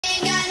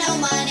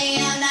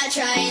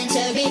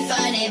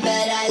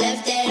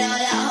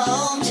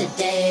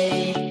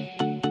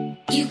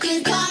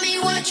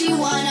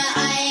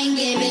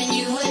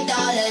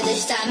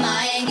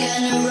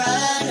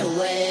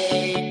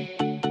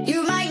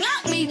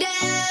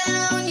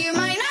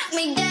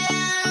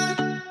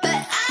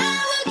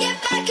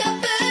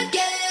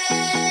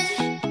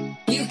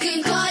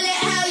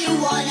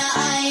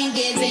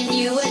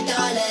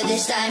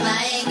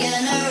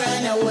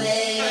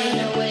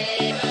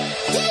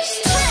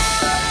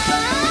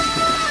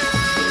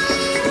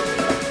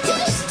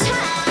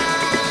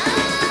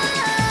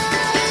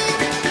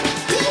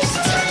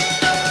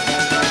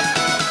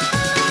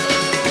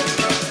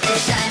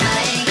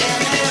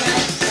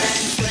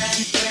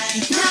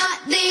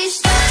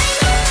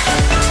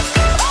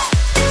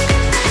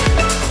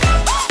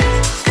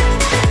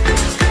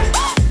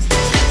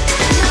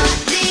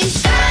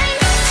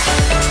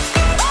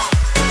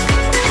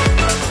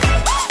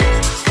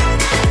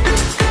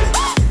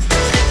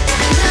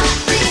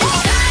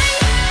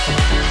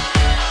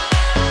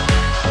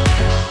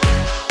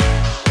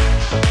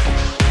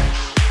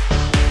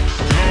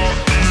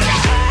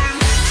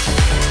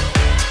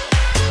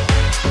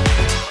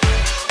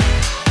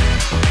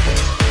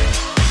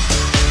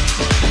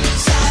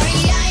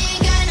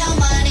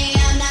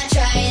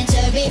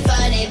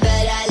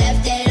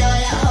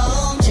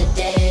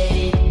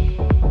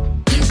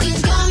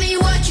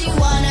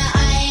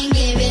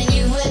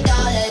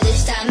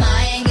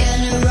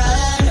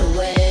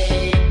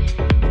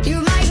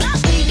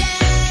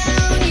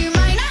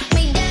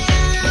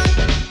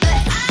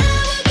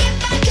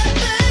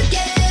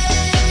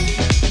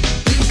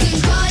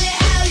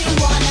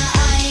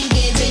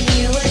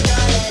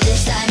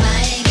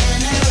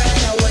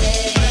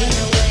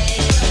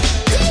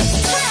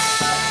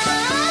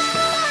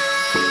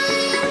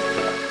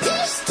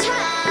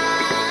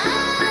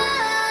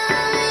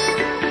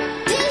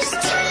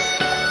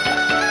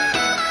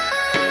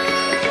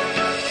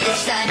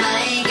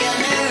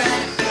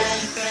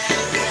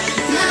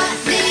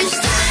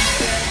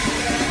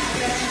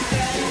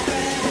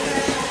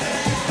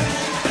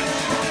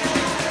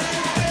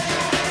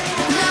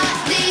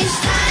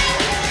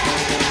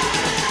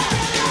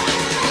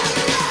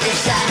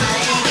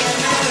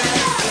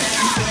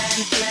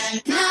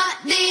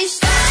this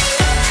time.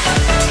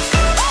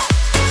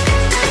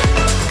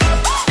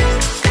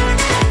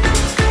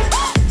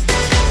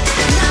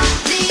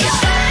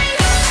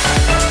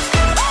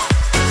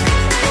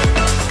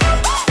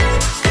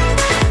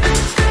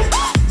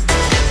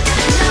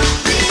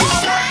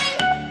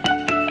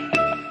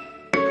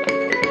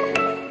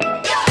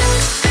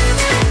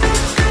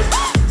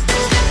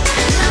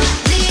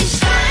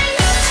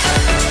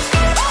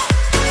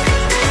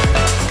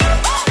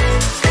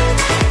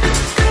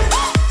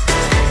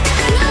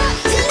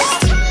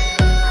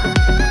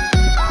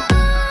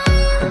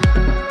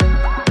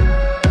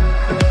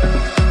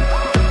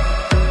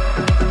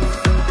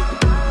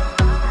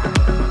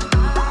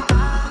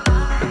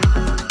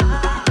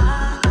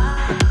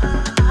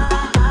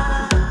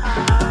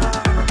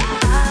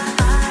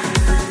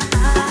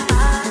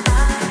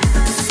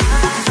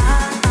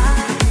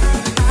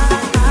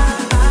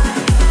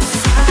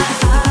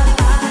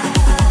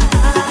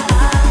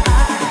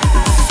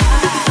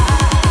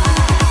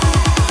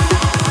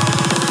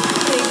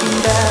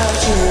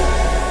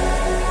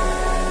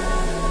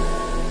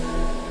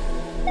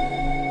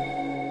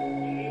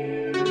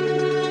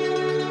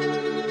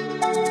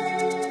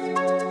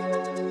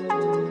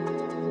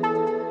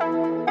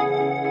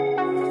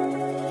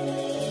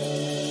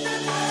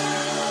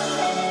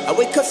 I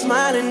wake up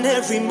smiling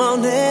every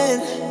morning.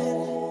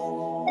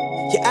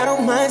 Yeah, I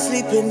don't mind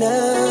sleeping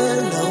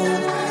alone.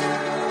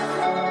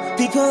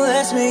 People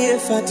ask me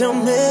if I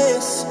don't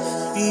miss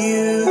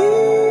you,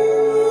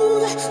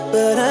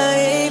 but I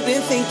ain't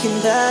been thinking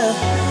that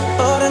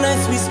all the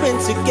nights we spent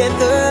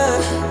together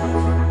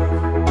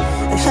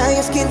and how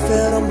your skin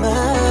felt on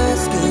my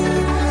skin.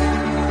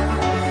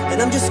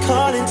 And I'm just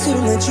calling to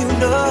let you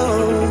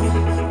know,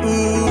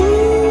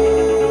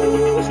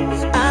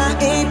 I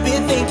ain't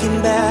been thinking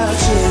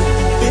about you.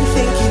 Been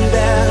thinking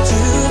about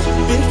you.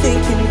 Been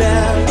thinking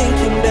about,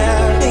 thinking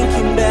about,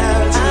 thinking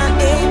about you. I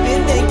ain't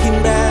been thinking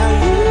about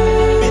you.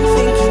 Been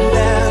thinking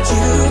about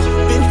you.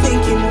 Been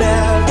thinking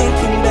about,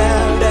 thinking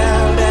about,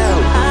 about.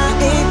 I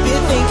ain't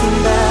been thinking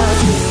about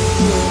you.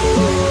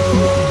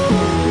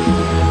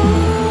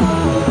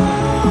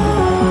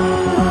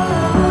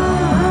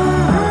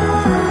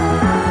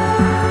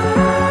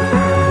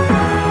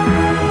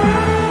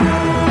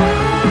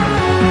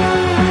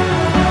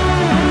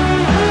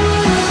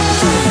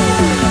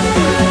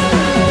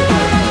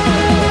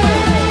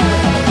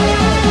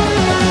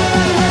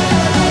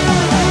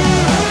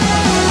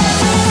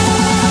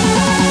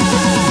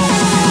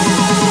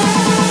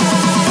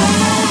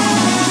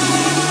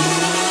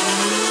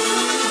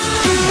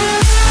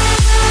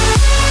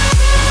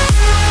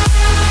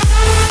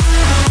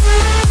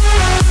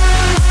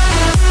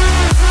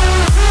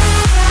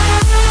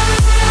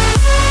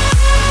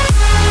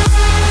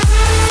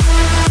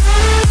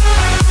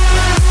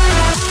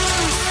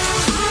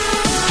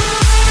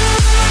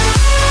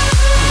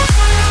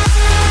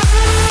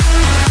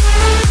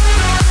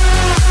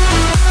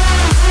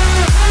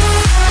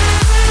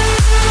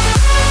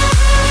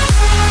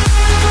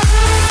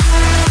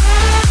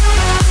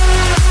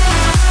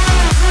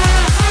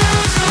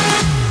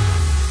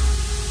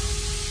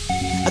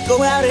 I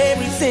go out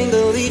every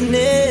single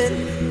evening.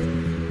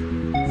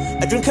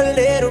 I drink a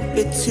little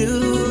bit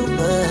too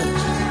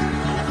much.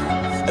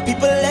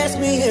 People ask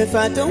me if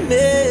I don't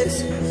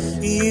miss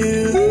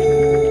you,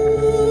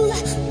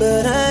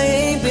 but I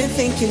ain't been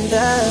thinking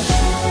that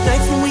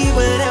nights when we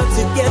went out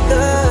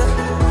together,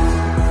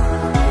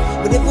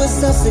 when it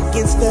was us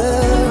against the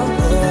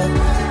world.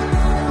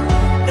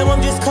 Now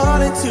I'm just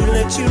calling to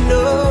let you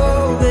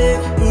know it.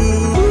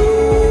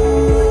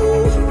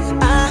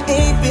 I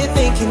ain't been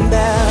thinking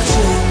about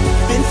you.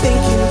 Been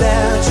thinking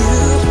about you.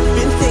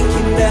 Been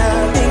thinking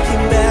about,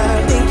 thinking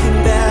about, thinking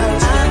about.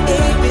 I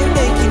ain't been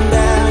thinking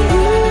about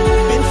you.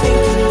 Been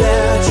thinking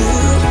about you.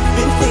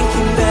 Been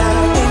thinking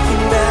about,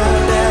 thinking about,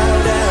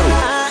 about.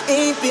 I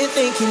ain't been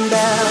thinking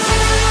about.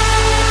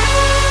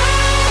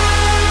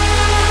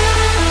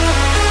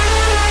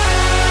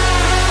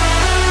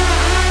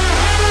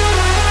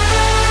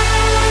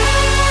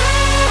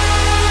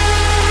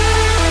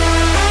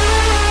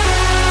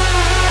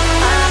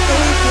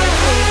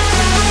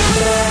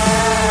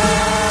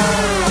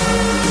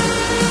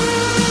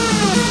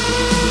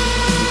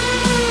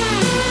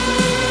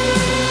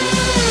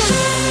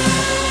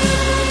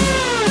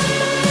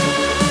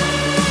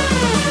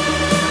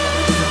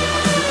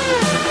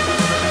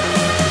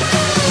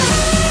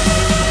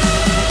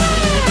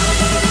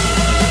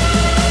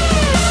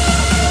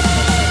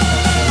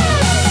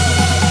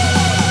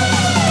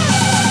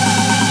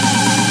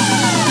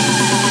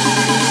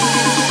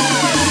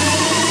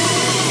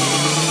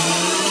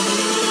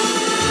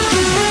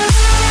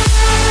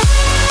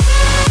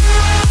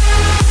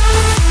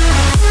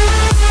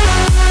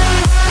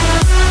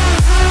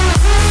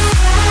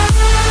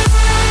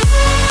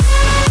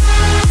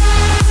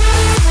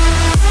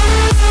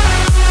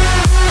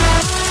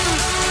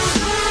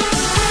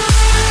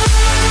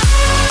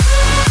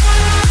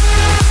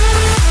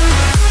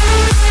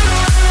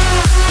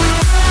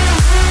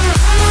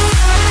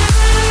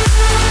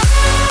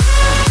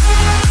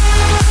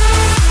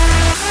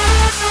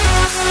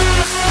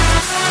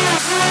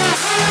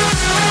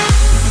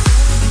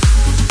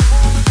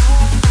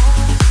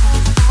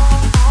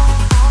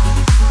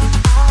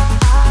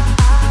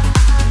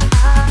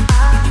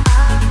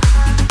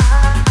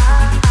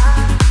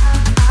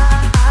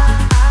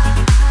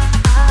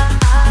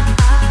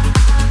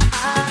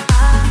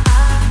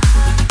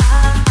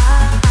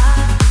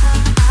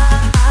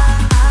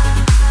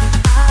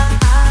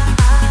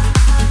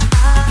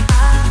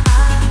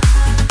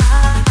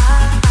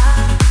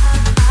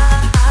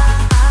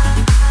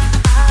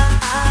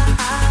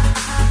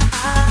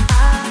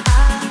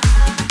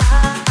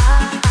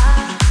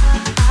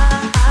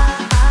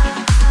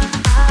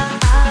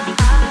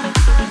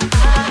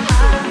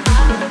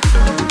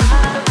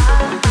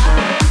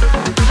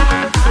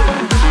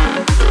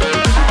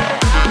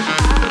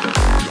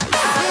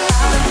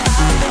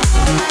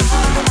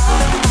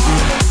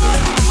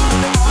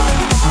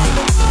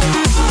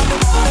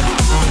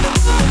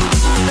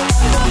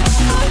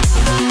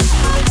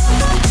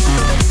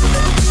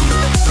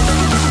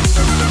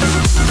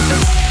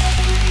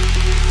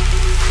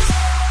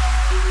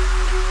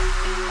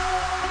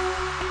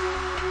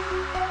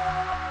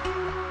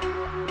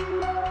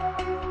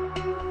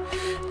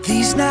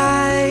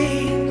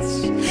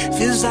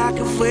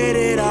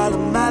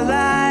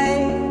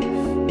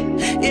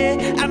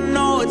 Yeah, I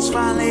know it's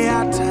finally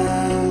our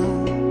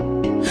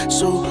time,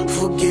 so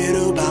forget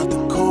about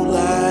the cold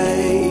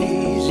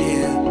lies,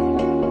 yeah.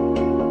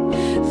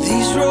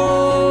 These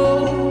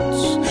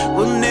roads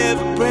will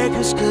never break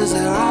us, cause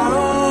they're our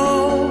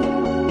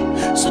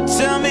own. So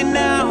tell me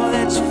now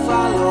that you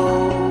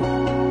follow.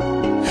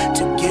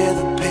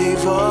 Together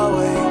pave our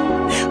way,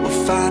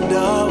 we'll find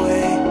our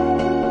way.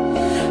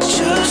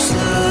 Just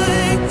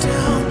look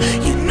down,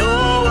 you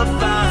know we'll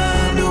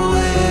find a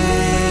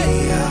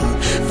way out.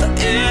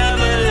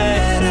 Forever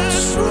let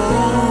us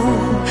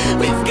roam.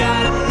 We've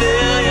got a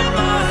million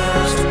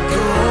miles to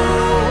go.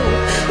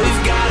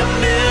 We've got a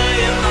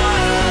million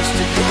miles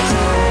to go.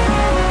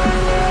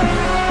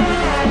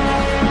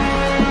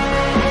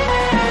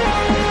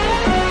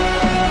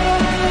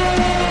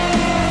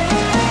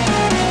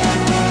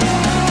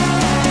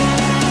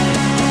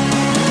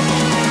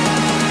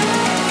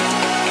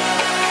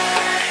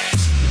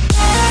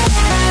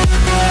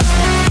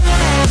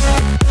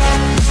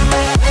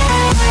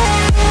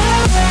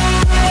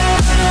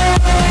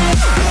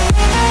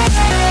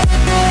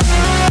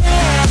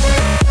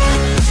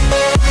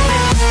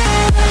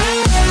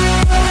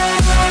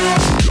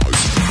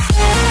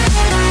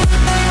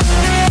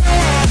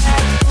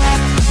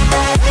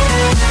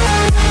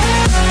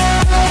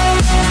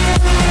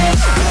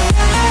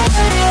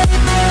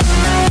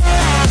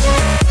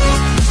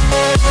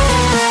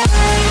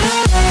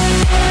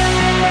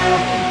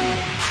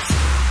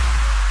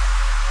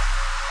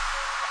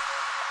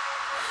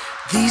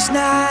 These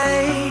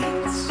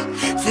nights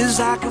feels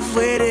like I've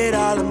waited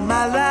all of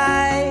my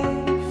life.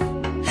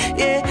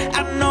 Yeah,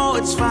 I know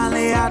it's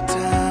finally our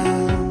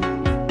time.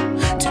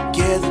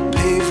 Together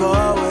pave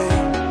our way,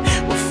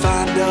 we'll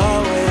find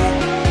our way.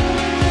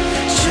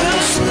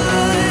 Just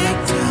look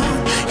down,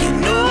 you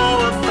know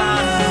we'll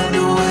find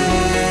a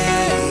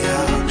way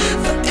out.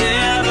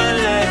 Forever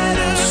let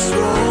us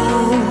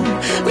roam.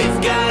 We've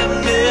got a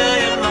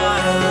million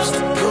miles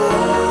to go.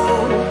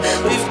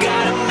 We've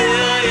got a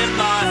million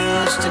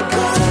miles to go.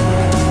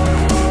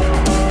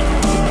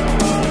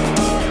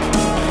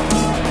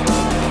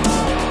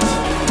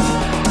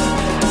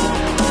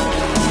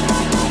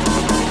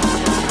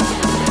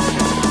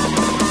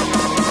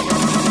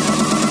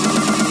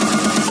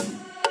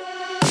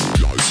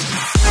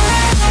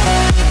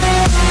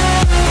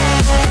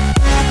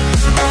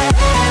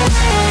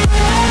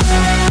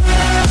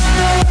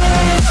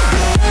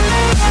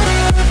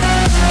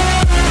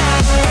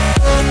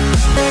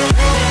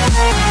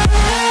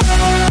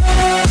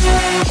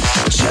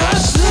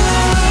 Just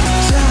look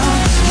down,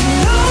 you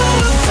know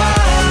we'll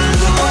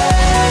find a way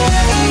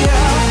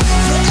out.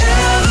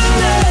 Forever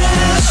let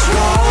us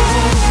roam.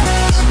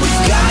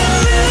 We've got a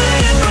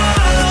million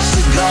miles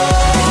to go.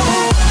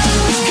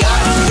 We've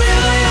got a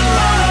million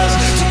miles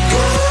to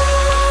go.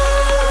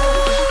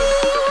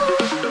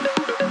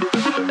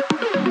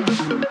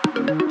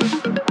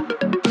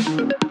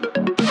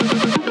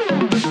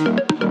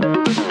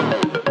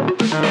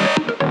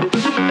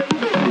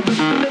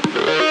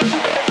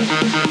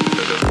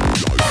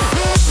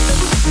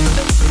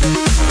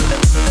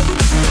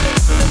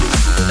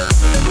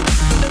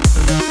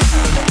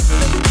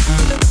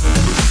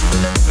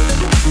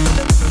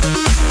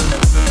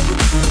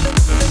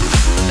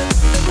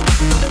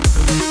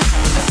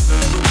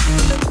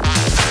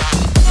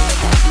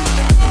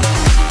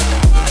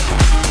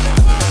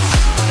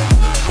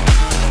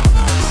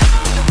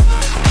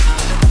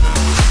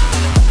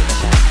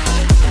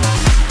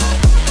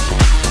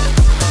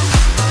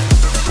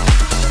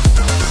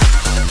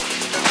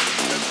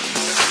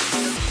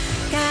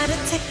 Gotta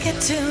take it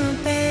to a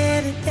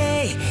better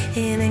day,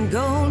 and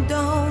gold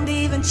don't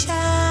even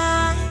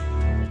shine.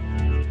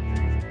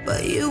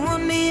 But you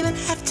won't even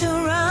have to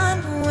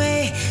run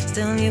away,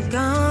 still you're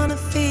gonna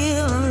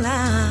feel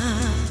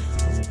alive.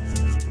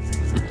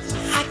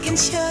 I can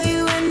show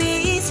you an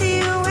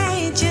easier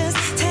way, just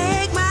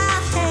take my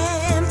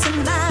hand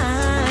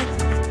tonight.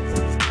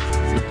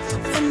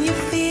 When you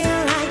feel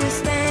like you're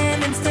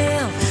standing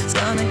still, it's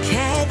gonna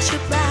catch you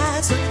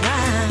by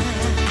surprise.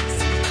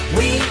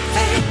 We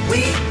fade,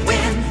 we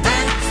win,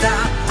 and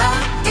start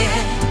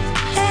again.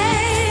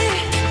 Hey,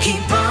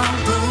 keep on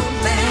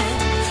moving.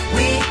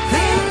 We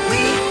fade,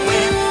 we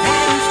win,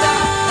 and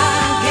start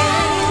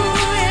again.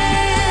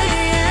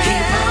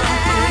 Keep on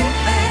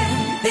moving.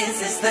 This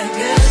is the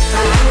good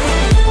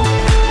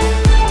fight.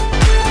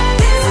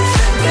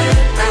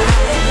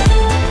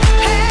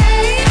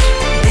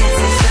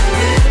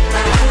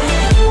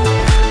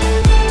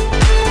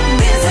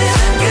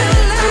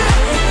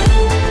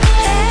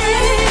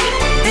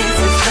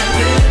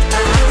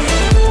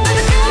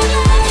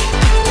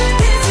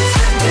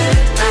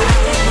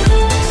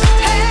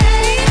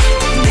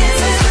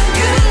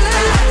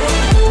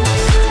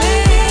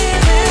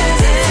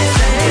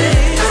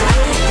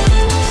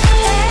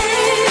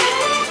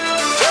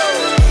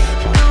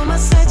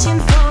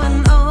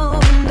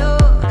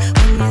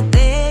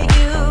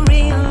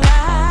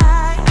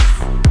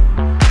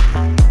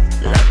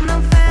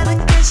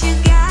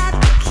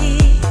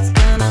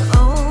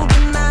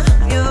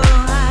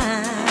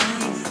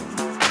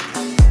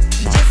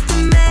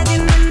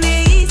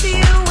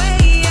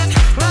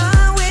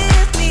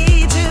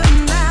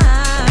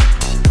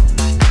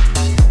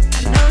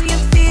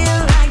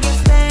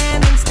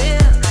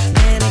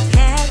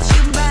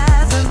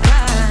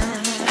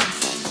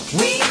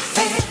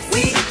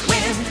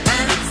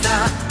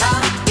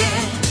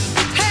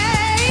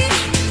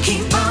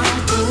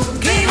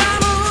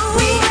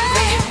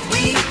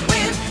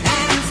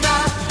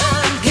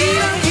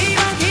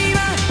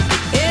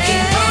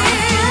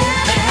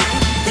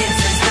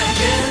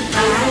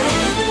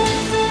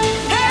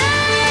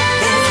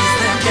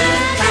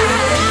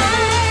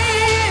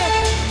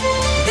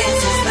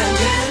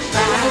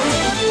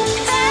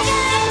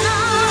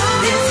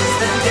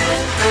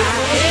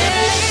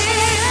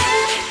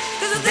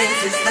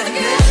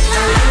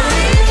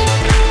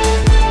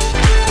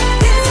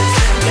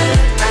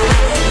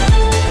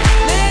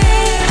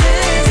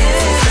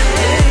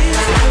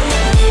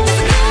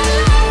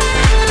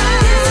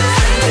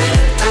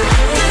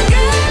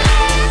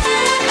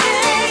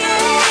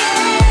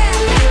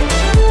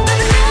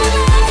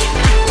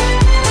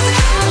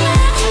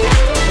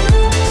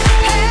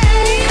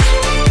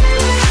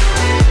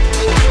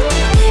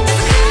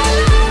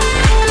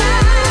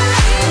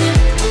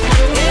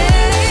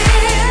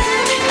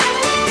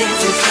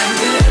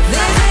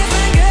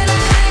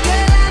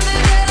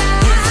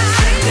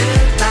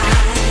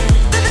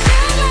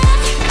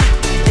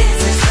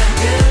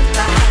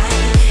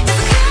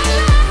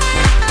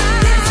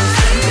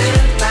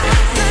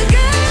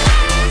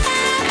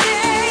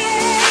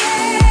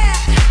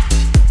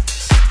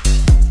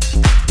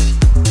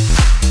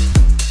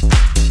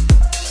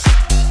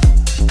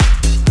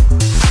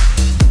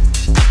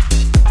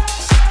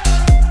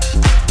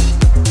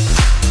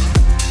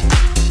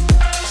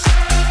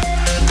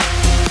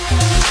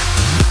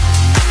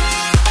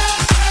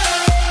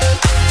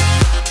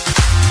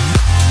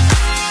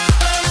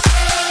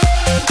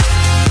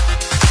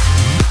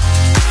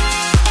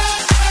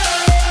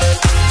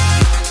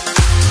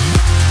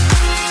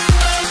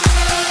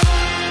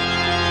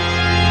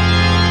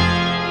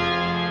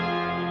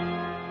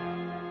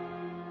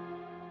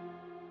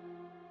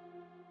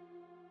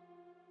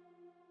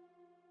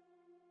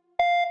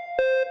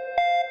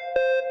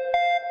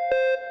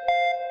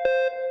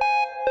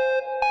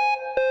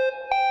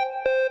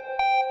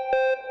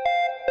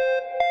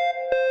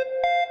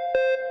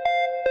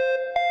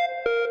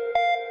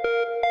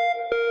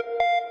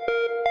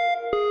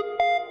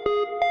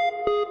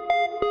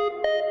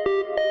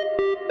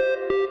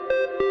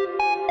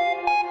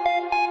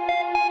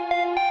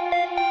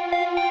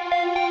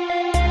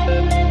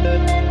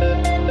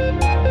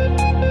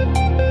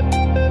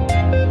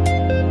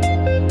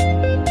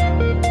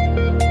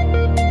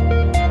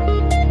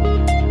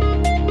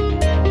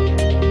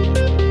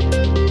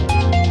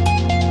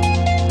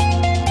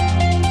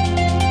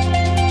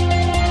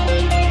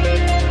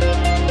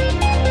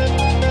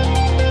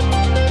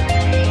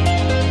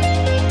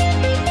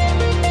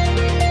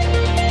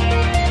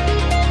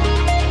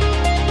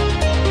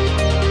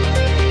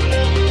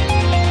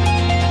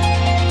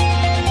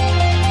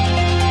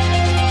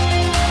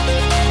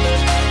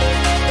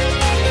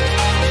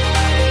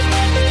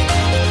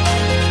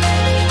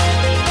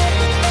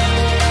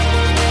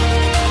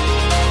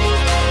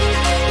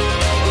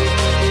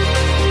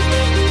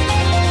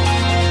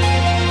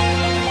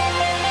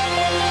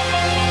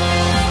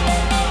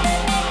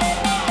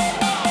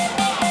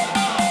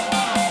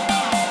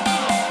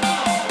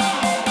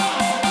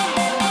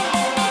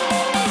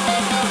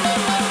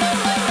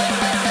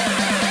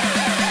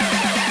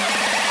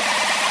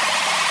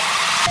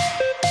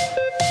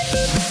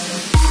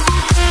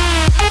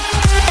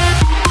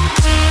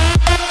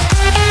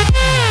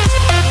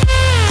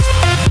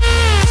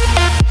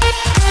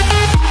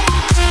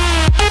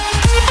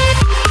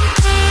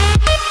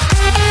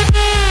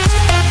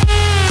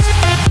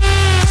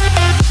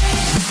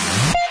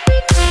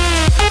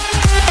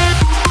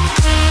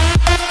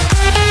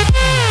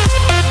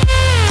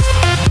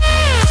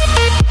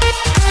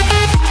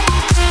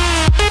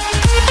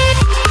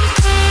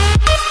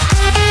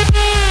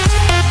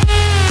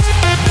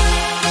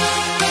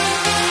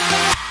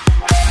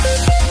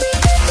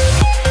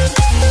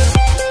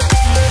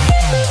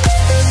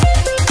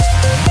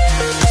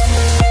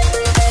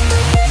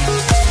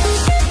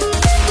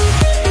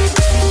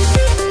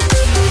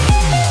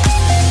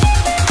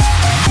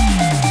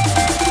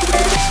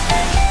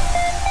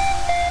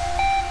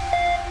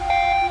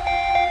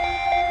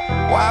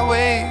 lie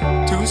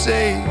way too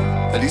safe,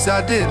 at least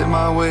I did it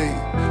my way.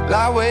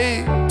 Lie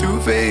way too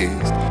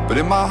faced, but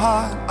in my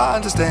heart I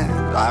understand.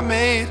 I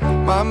made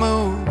my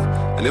move,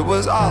 and it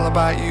was all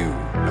about you.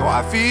 No,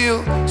 I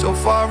feel so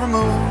far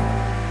removed.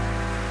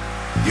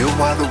 You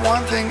are the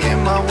one thing in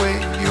my way.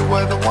 You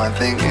are the one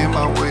thing in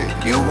my way.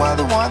 You are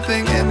the one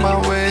thing in my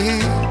way.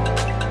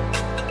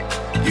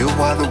 You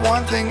are the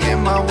one thing in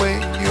my way.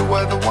 You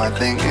are the one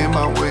thing in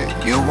my way.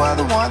 You are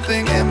the one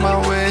thing in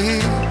my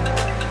way.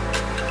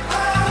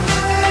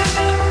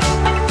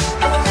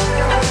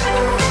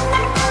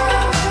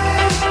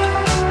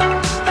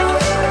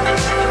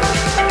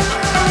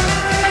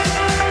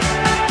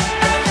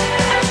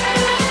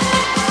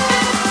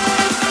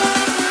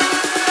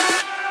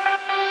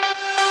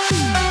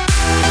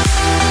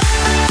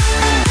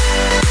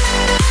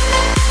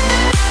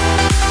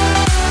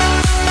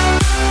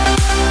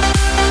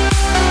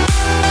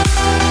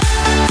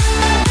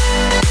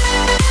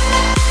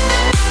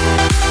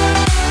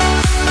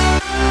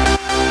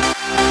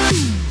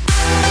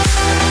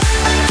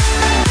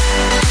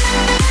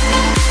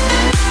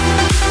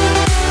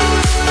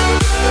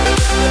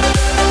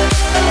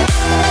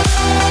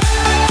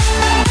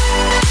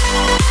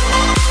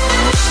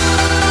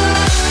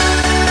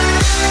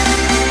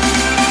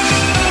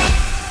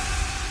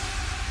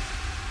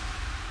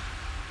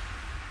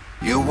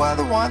 You are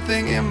the one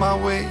thing in my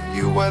way.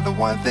 You are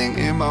the one thing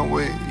in my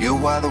way. You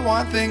are the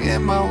one thing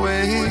in my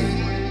way.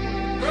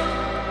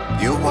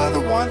 You are the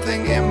one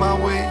thing in my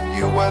way.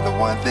 You are the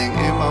one thing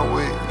in my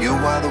way. You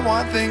are the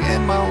one thing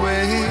in my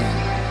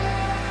way.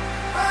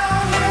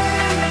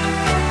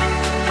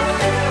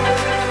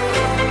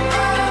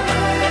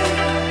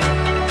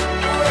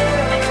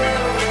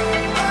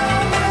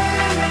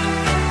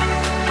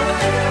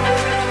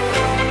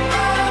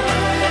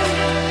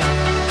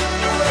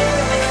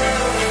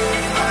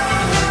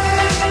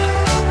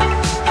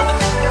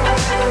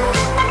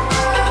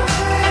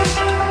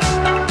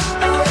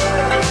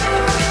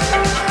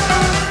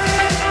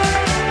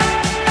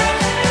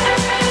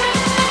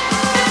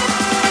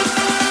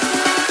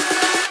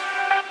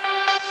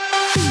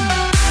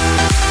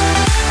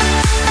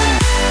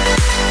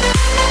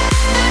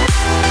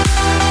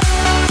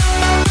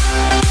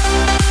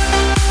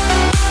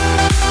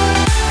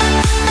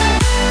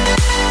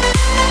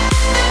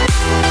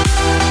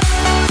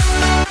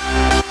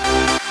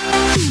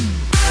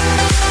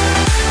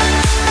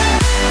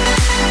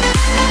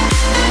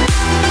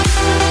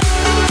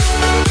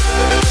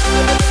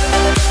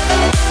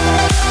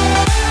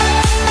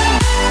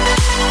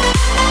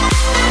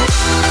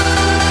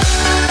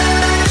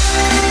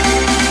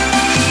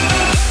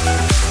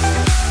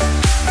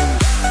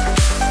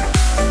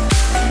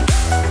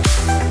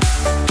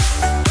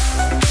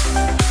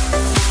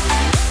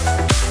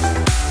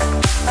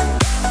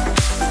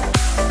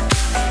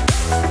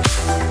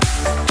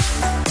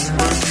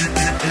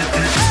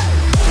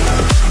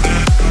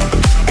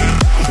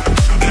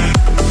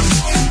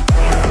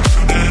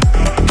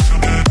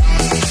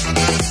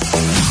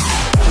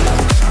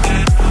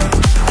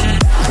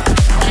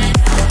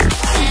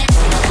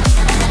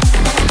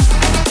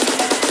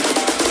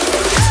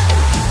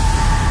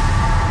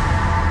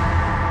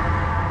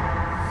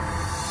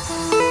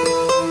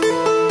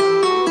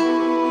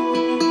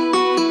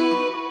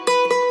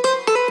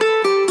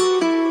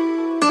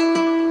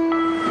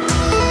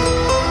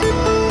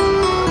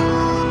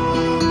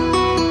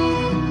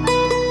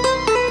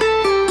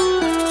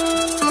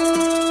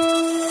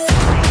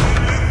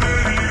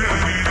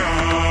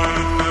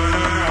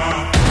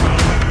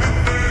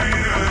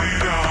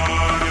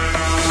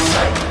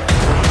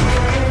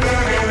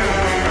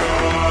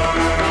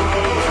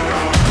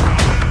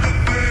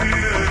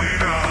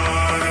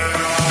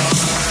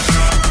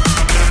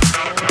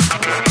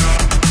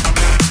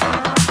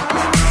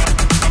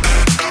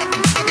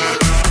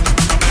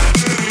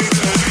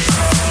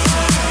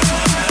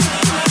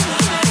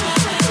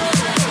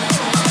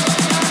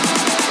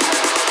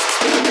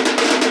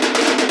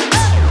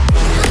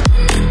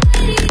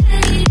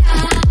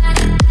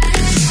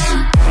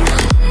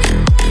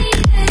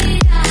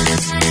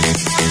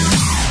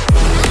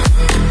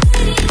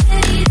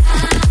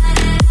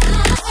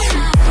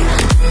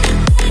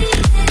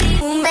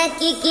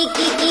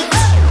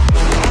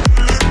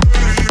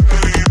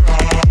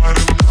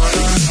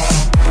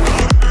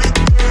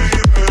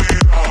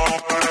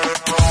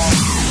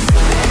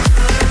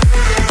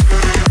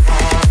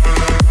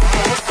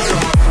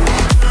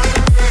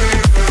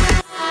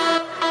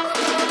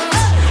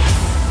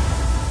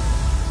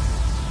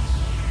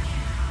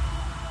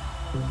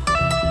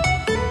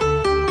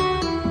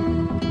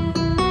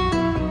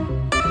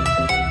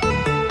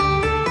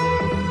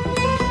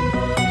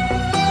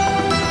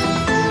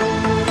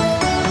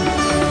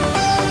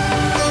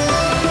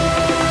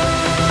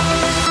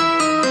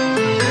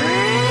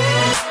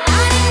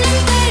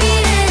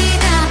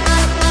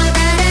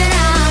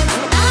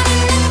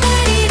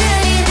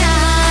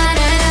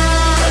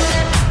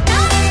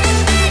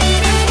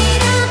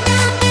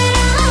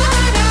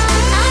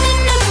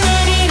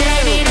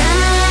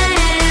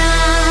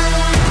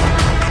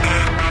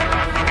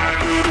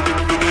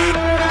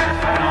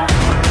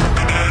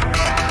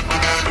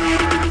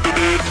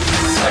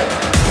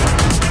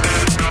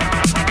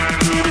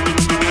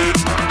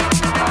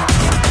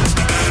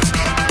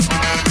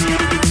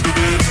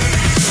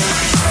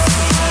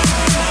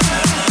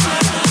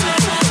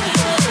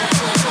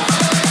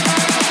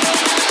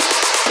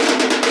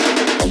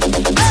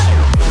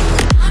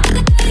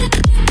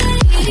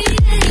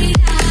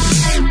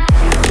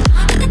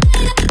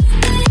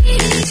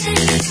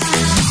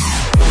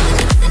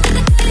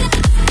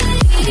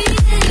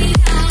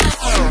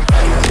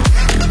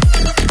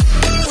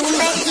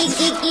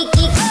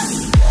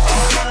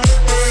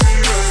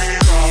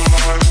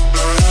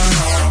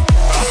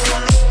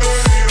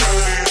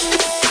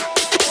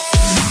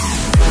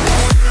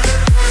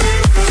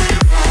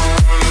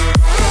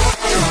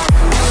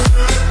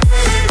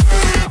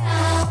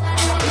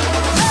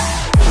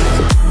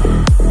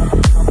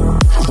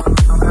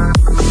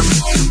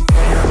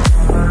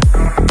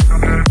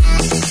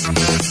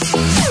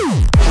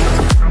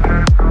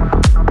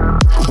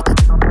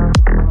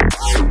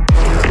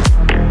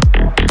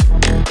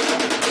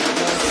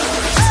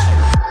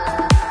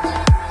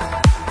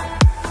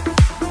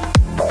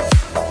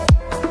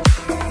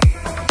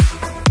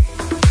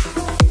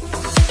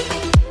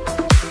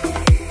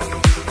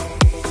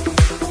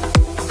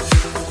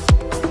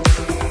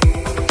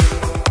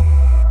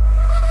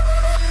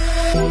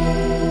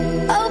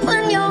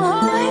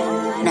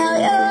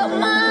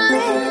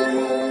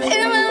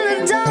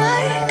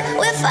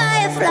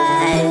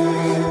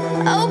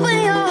 Open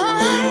your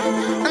heart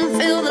and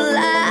feel the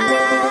light.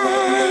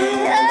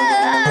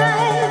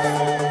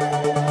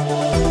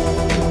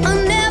 I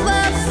never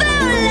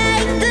felt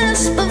like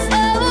this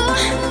before.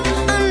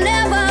 I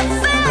never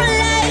felt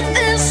like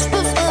this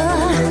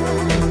before.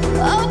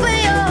 Open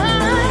your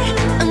heart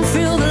and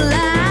feel the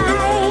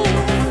light.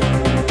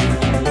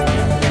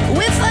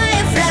 We're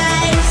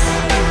fireflies.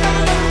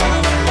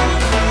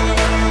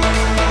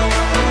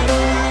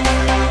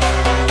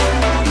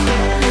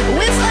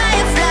 We're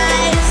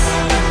fireflies.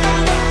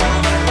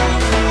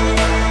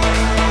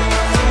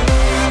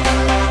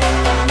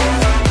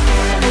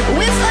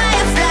 We're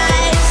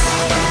fireflies.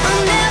 I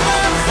never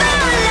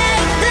felt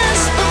like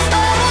this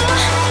before.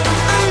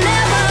 I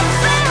never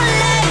felt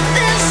like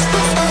this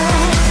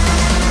before.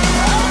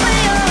 Open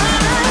your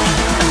heart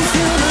and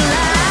feel the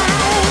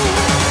light.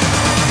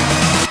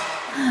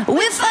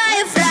 We're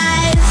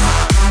fireflies.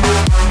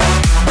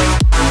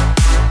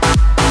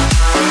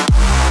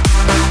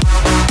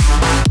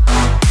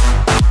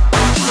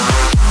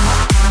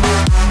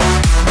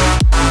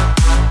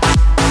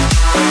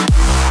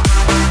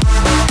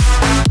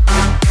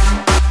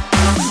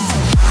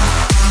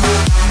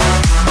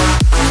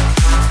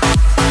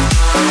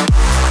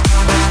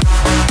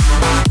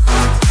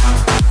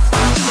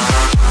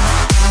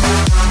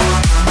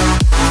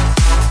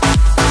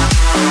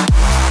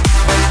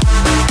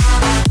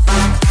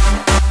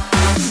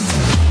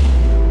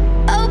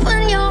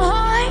 Open your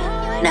heart,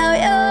 now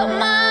you're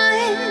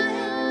mine.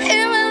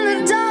 Here in the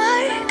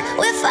dark,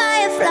 we're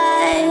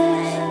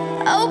fireflies.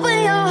 Open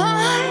your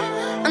heart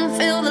and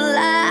feel the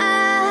light.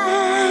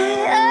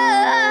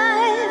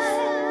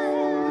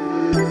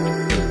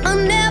 I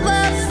never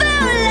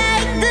felt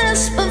like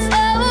this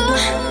before.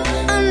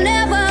 I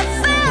never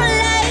felt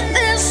like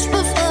this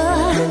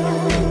before.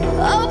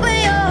 Open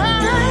your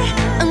heart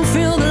and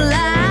feel the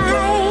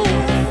light.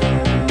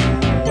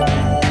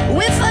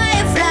 We're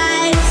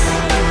fireflies.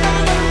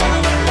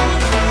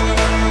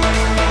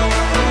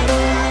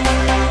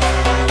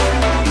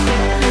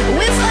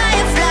 We're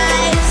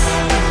fireflies.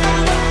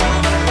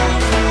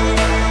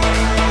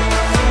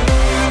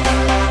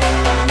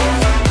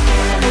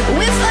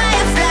 We're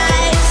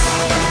fireflies.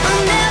 I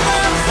never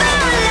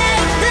felt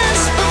like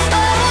this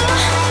before.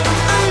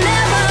 I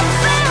never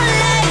felt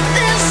like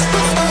this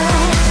before.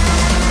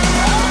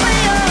 Open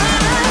your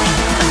heart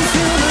and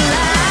feel the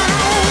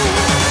light.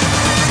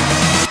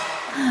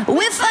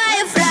 We're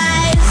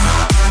fireflies.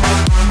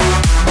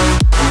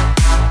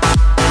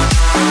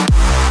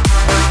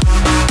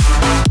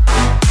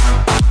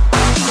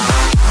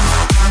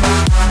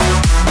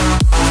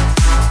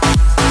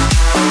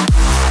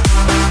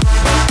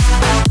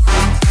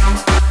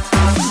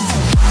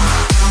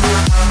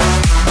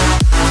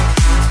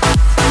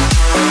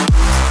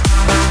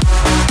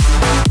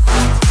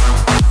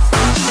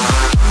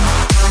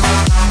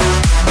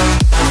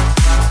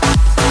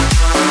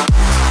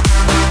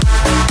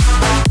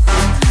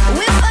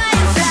 We're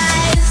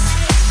fireflies.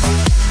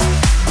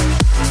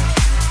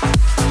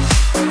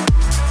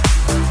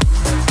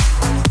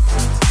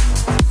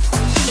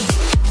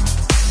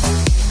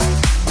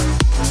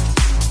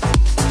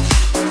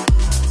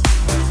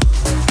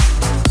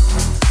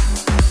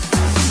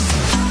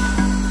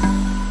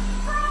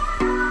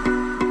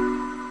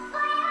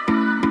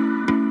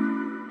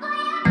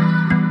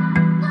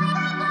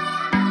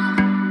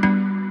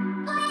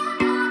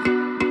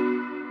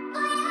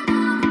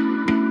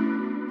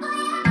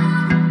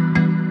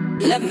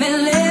 Let me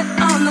live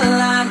on the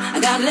line. I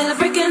got a little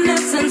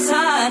freakiness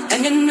inside,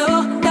 and you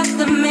know that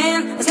the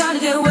man has got to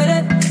deal with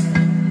it.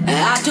 And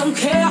I don't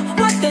care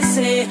what they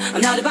say.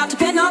 I'm not about to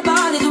pin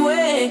nobody's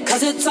way,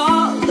 'cause it's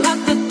all about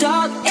the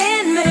dog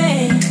in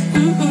me.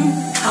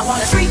 I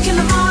want a freak in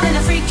the morning,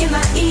 a freak in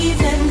the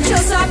evening,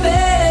 just like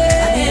me.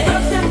 I need a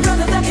girlfriend,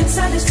 brother that can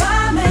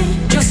satisfy me,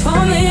 just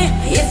for me.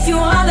 If you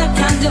are that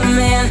kind of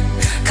man,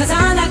 'cause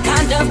I'm that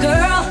kind of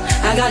girl.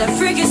 I got a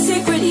freaky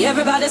secret,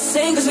 everybody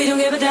sing, 'cause we don't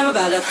give a damn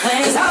about a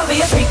thing. 'Cause I'll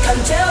be a freak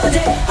until the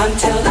day,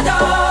 until the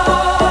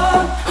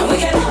dawn. And we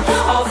can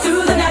all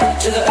through the night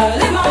to the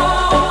early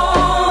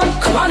morn.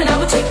 Come on and I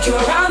will take you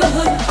around the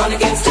hood on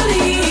against the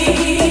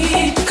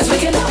lead. 'Cause we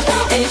can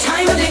any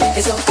time of day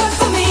is so good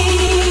for me.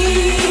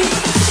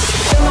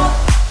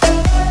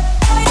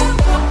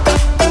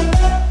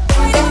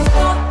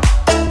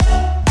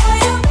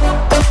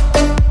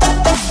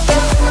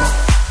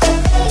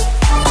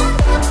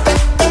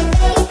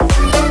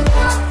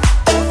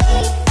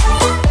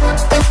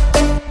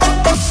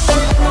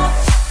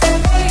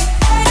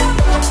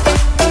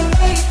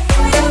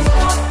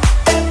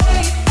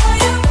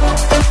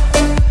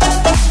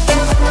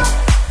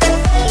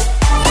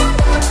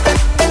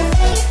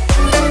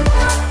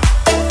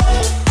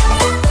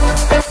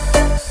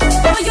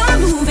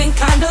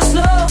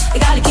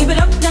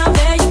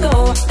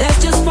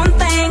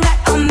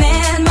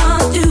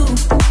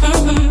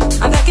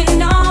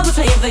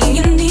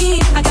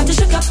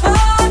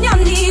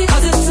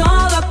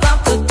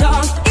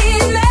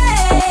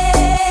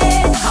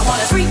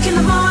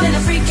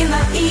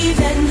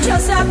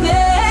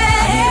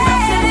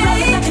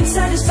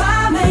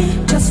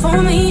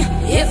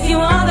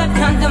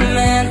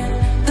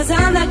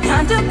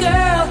 kind of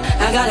girl.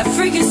 I got a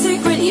freaky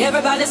secret,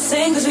 everybody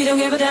sing, cause we don't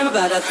give a damn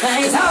about a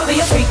thing. Cause I'll be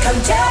a freak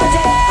until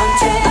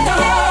the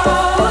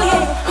dawn,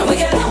 yeah. And we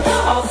get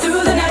all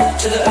through the night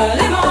to the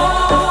early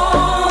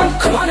morn.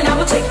 Come on and I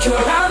will take you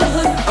around the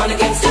hood on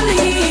against the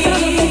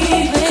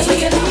lead. Cause we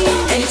get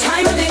any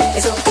time of day,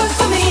 it's so good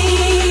for me.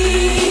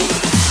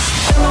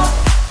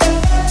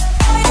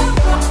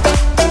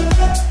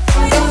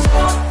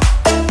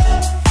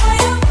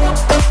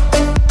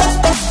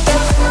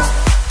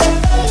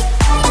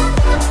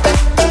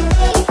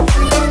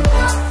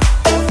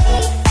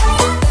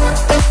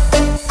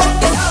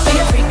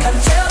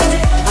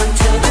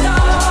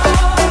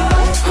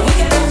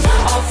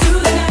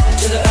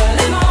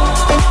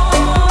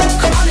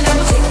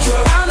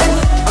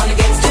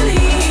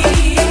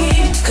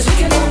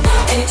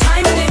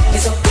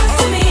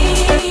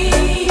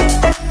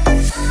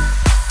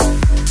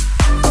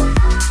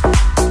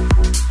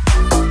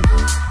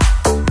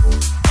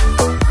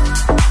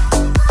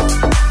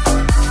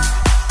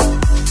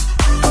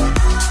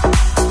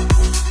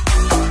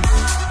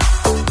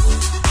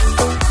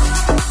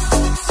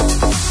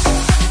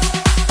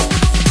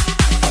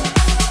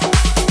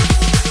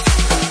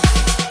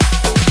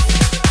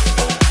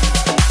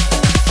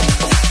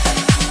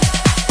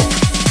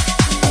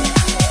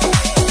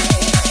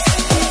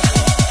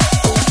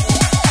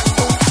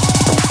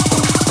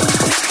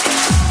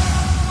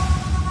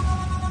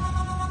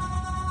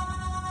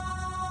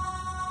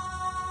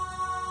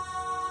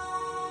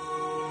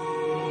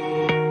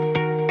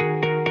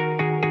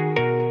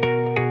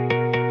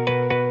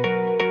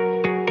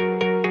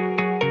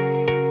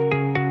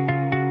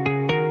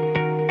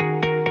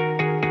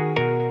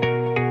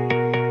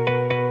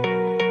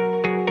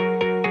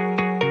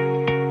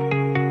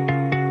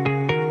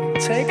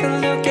 Take a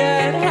look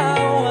at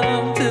how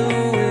I'm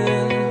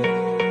doing.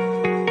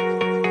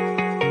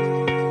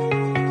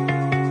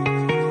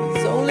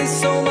 There's only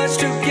so much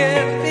to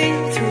get me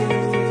through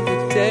the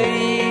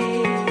day.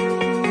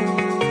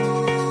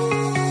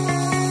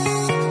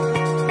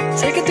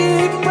 Take a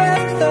deep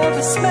breath of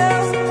the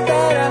smell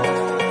that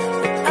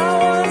I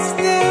once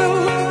knew.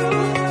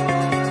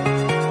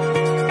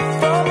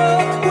 From a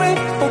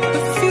whiff of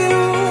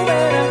perfume,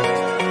 and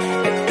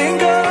I think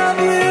of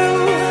you.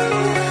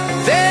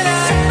 Then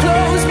I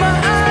close my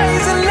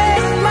eyes and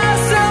let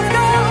myself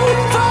go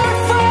far,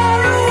 far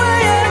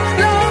away and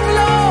long,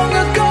 long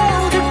ago.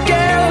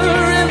 Together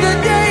in the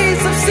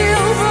days of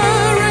silver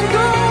and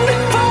gold.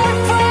 Far,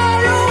 far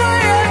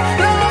away and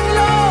long,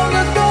 long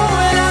ago.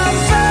 And I'm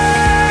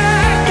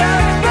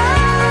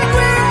back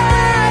where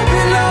I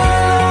belong.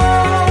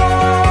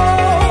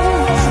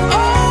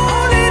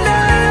 Only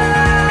now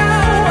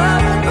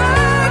I'm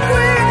back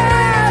where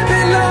I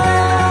belong.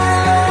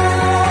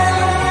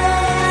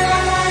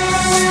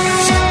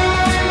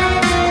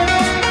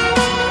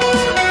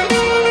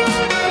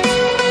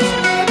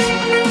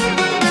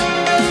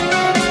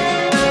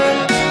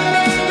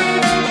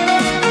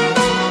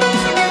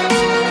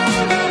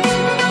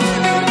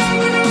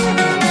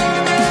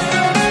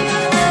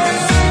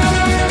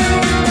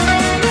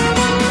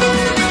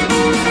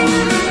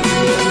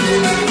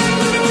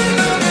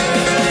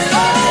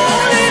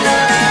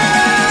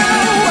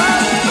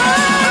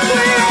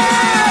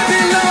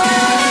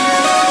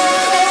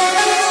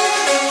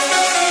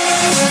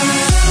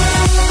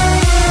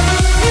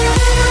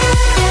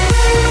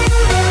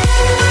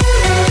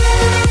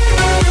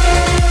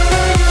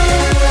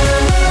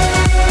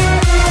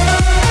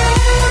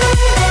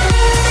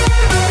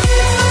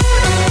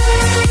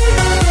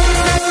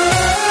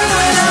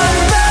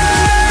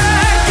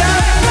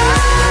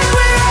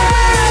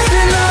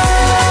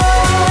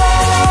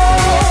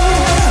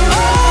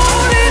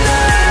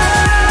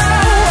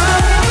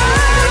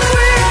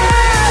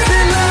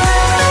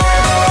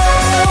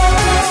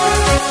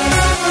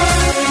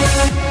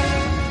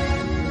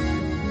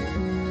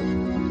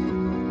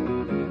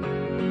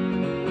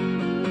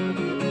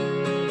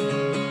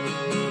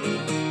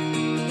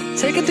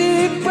 Take a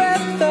deep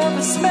breath of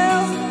the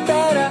smell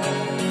that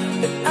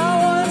I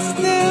once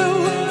knew.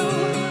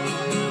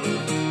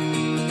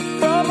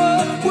 From a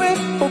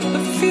whiff of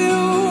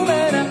perfume,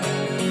 and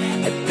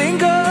I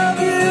think of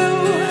you.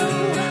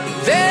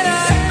 Then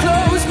I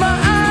close my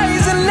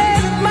eyes and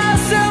let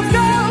myself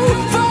go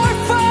far,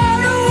 far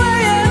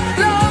away and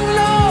long,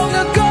 long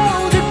ago.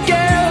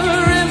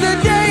 Together in the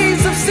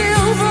days of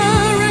silver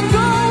and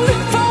gold.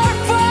 Far,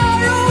 far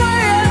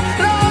away and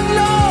long,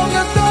 long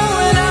ago.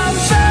 And I'm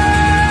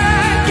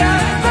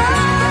back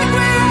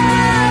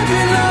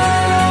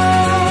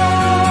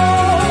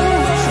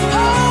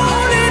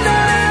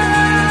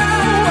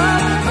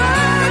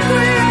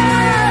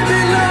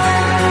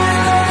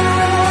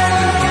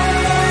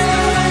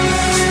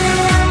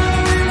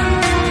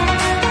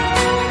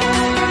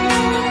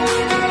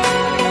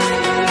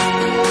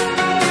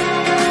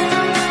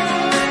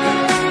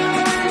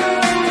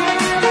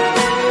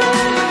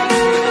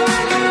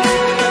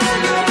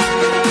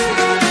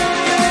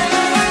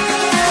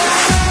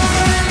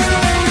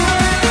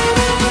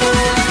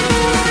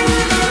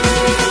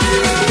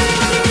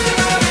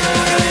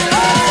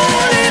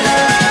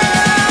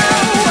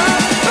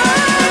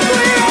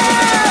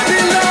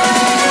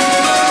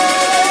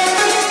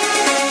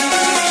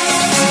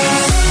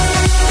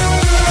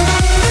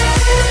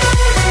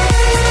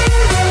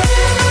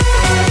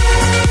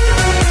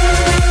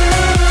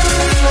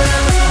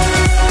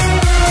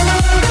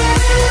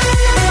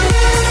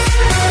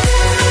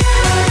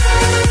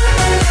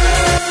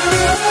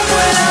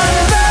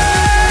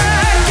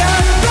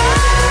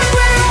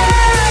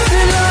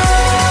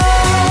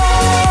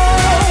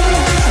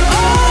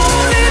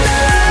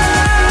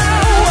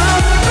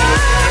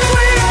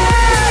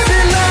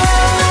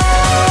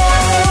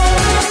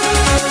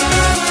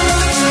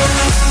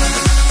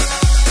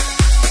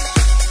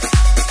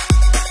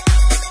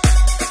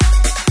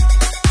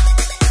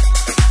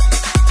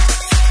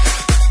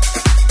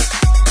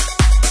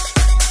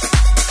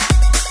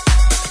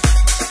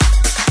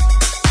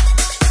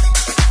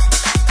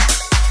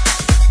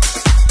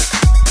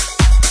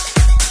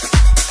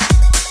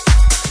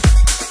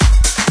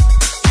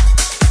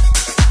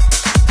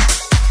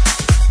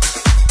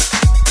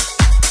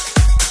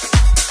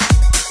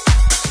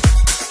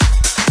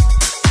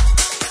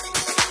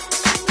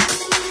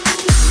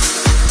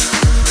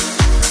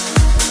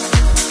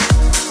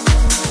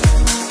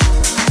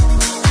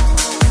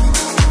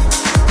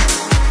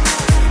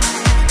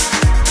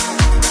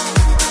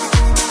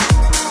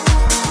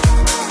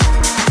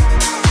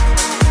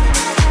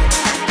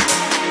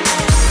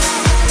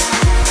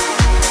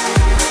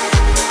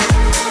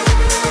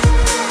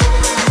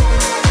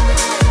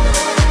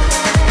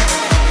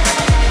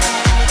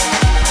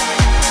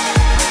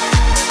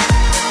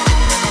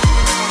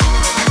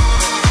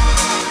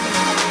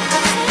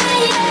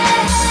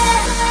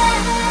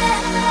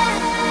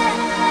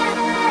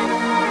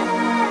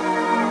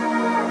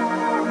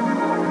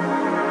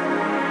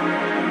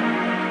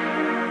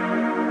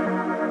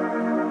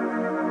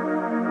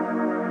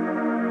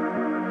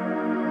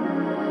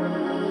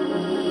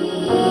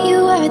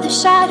the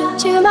shadow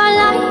to my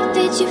light.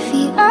 Did you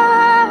feel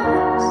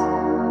us?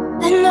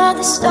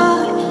 Another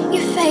star,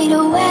 you fade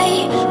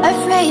away.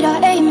 Afraid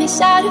our aim is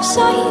out of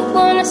sight.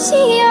 Wanna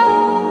see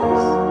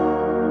us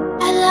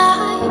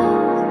alive.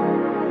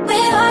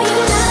 Where are you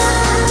now?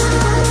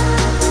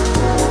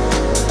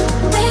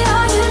 Where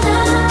are you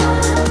now?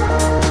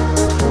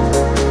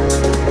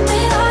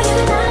 Where are you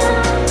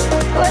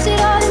now? Was it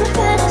all in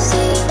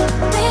fantasy?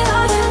 Where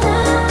are you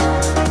now?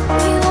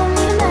 Were you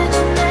only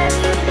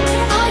imaginary?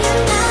 Where are you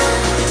now?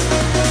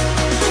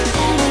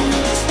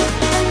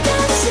 I'm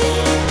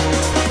dancing,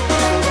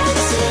 I'm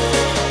dancing.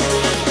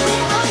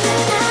 Where are you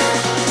now?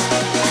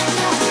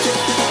 Another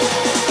dream.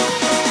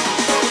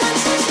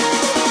 Once I saw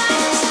the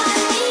light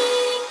inside me,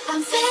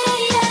 I'm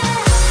fading.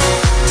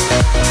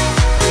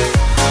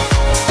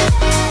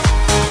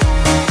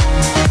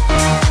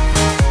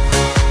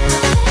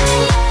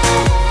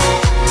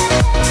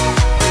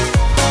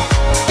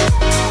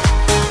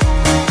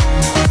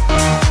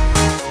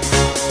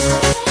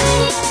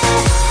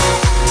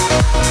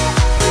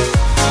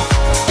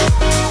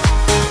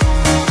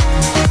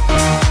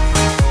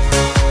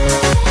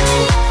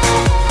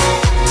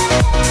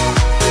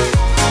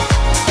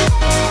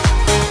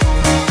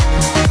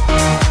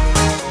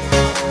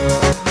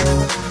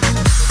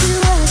 You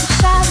were the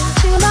shadow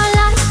to my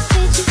light.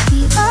 Did you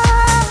feel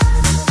us?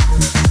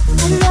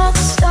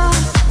 Another star,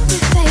 you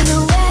fade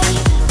away.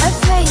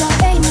 Afraid our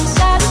aim is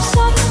out of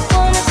sight.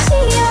 Wanna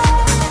see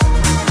us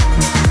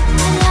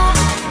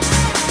alive.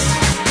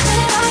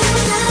 Where are you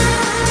now?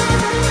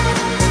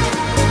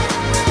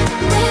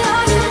 Where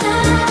are you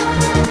now?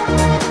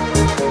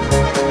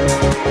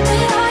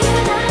 Where are you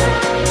now?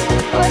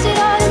 Was it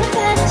all in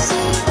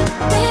fantasy?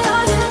 Where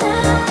are you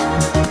now?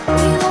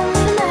 Were you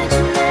only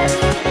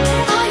imaginary?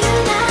 Where are you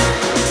now?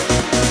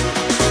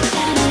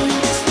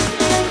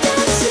 I'm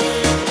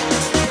dancing,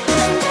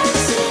 I'm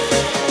dancing.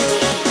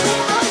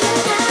 Where are you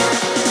now?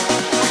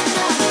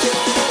 Another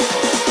dream.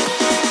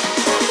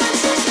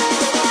 Once I saw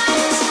the light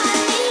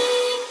inside me,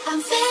 I'm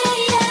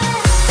fading.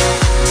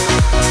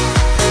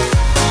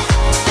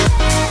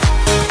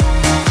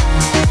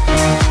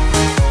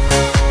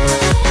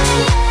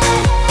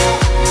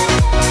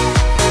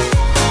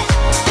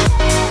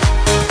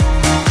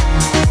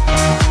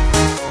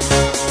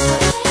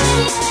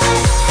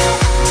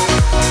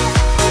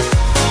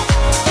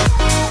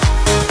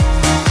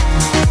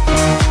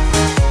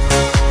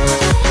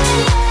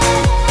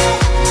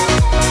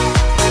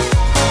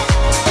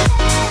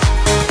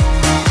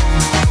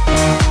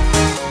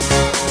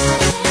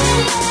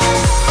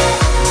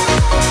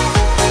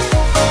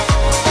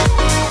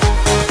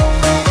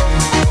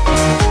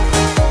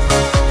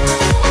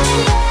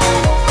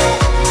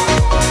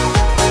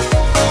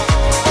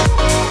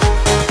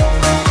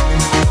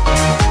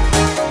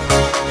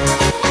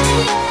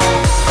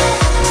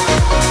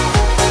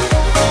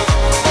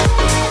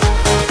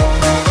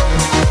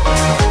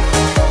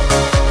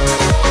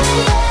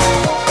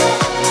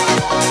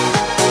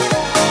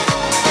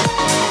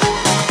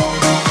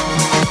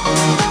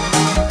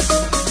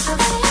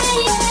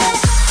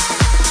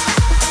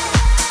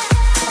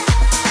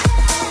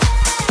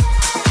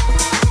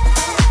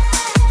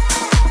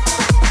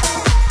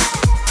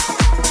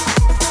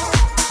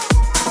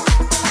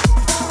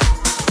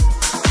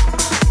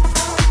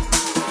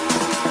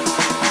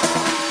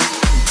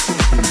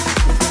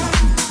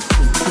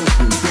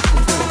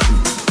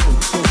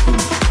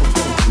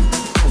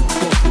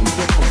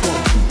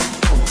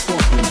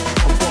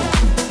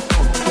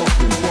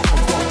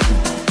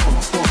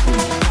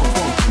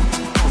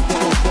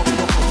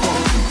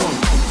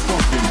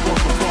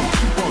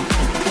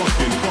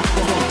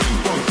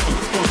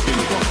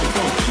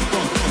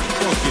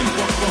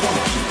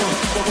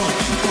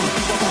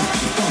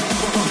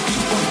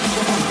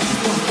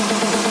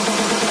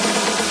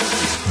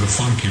 The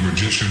funky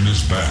magician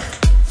is back.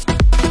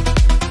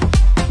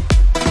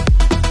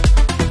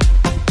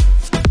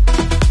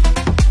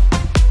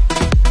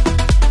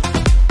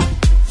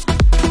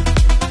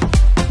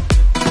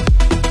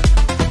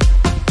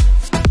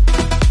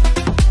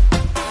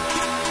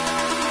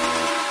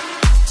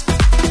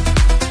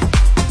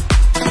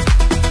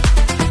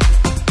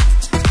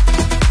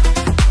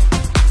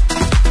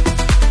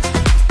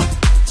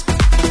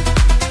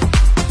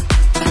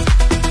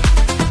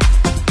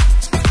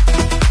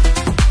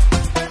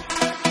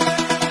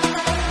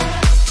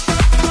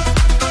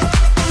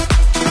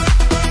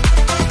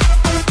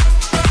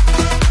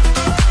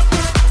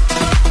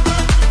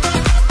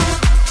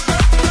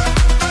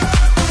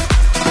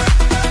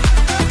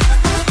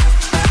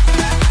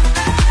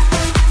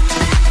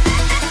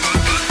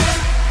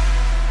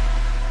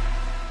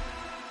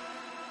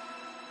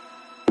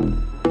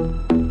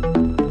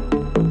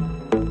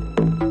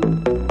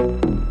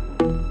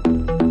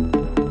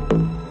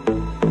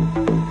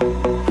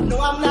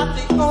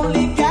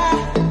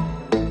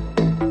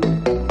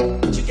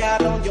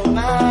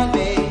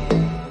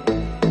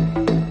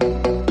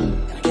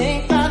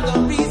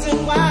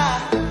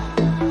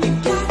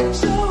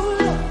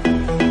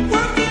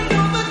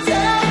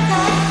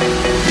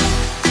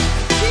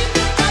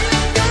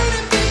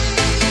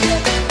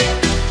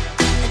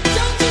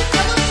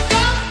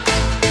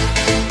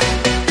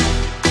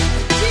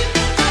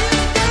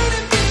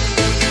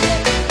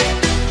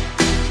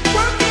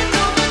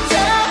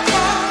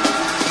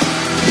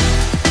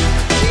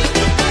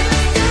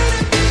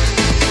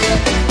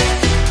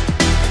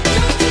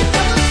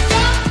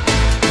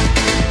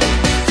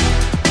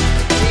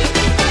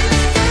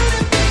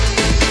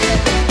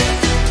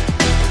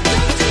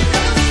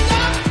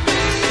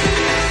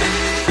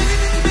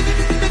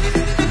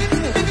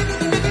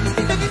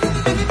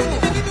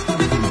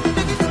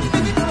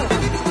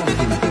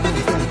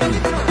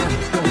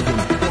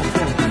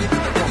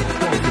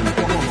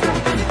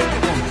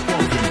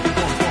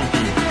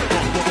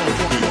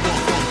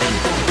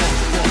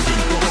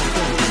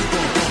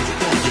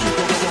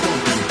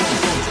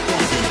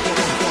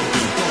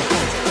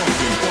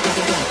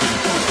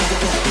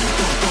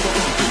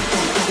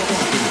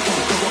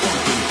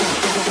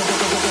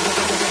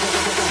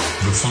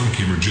 The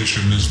funky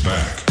magician is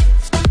back.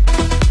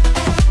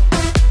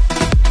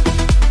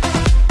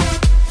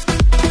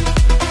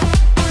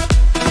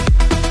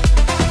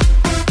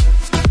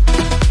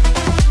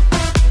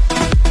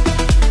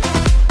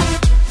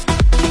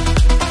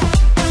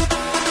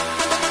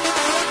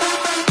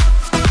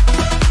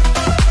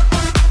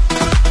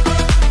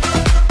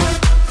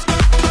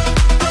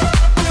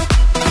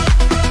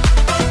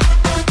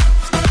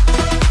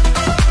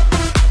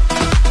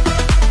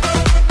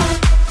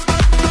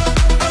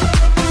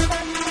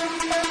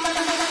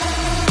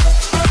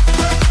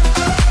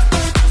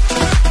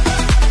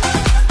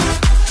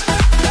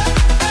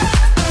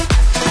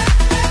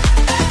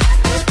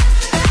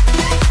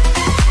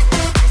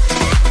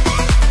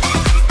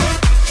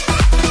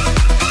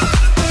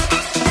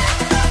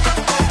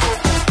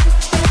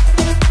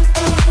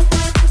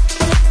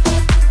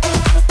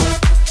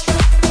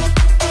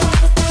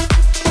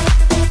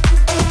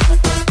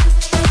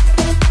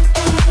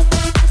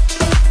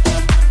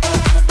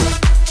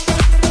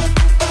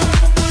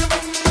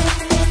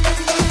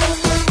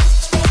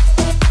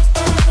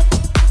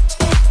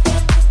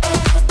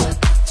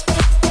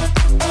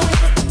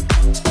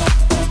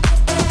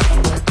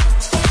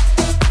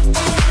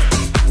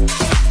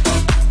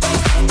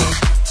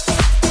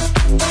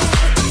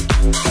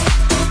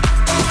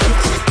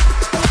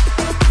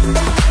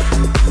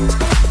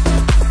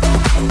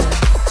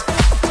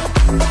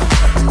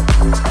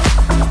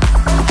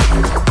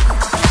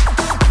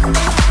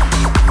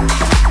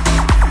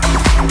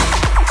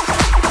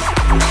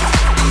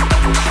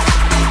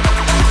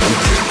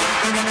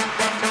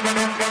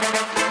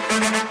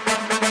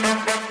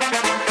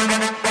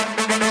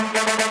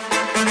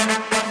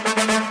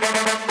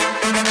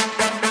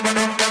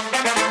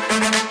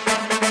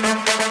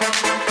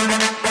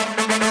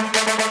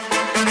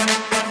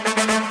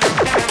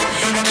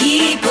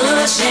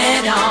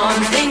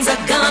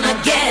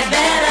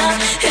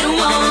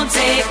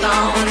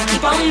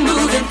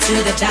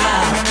 to the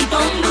top. Keep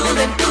on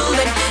moving,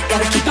 moving.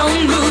 Gotta keep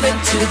on moving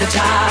to the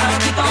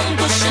top. Keep on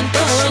pushing,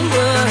 pushing.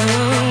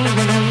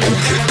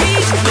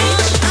 Reach,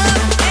 push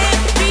up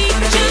and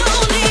reach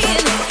on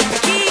in.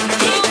 Keep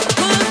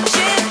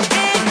pushing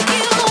and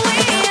you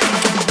win.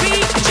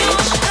 Reach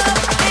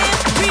up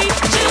and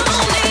reach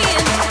on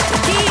in.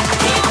 Keep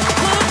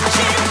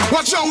pushing.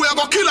 Watch out, we are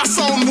gonna kill a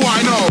sound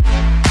boy now.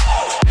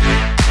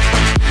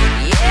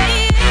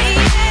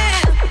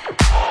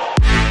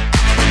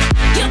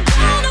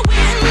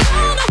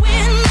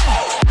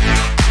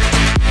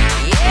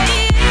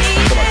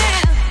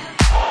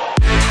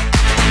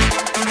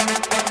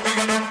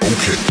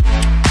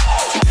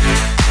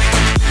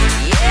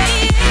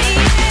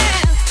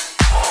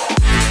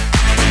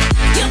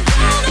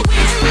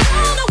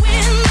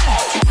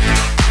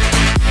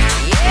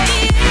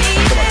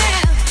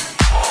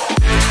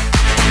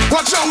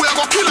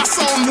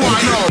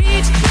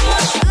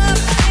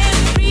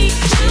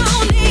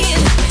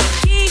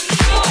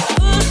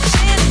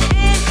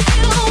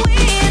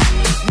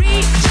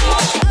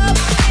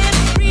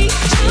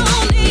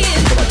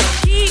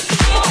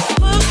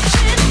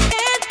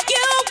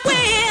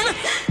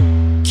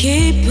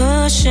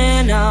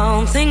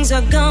 Things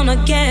are gonna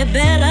get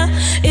better.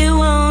 It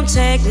won't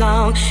take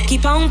long.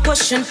 Keep on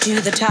pushing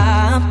to the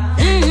top.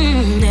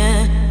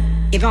 Yeah.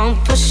 Keep on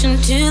pushing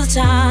to the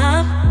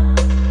top.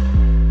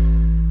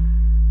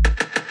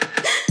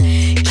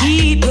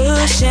 Keep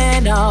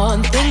pushing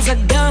on. Things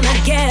are gonna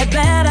get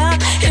better.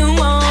 It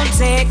won't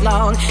take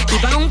long.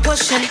 Keep on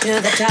pushing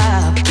to the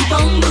top. Keep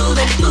on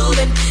moving,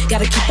 moving.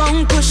 Gotta keep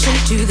on pushing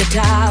to the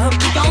top.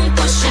 Keep on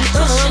pushing,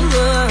 pushing.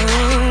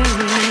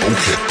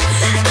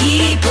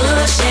 Keep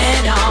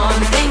pushing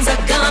on. Things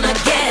are gonna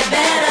get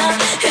better.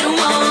 It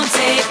won't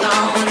take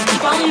long.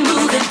 Keep on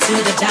moving to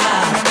the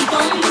top. Keep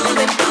on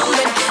moving,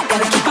 moving.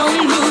 Gotta keep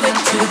on moving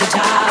to the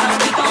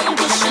top. Keep on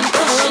pushing,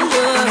 pushing.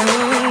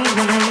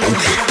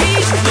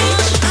 Reach,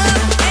 push up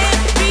and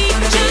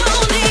reach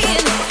on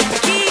in.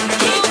 Keep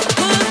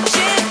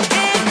pushing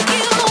and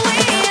you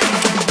win.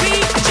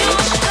 Reach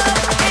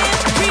up and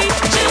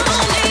reach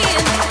on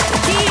in.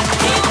 Keep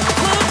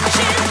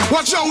pushing.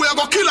 Watch out, we are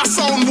gonna kill a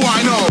sound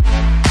boy now.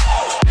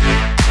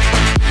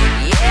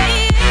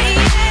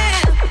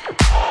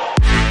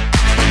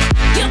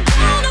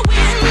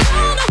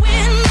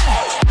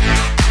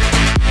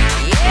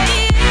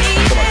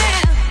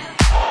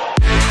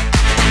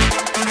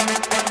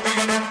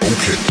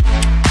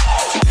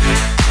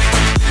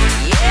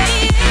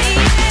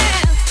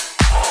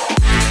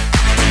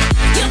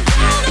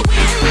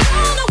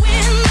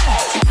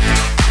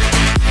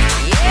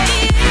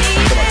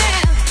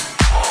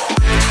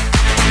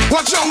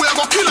 Watch out, we are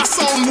gonna kill a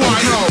sound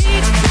boy now.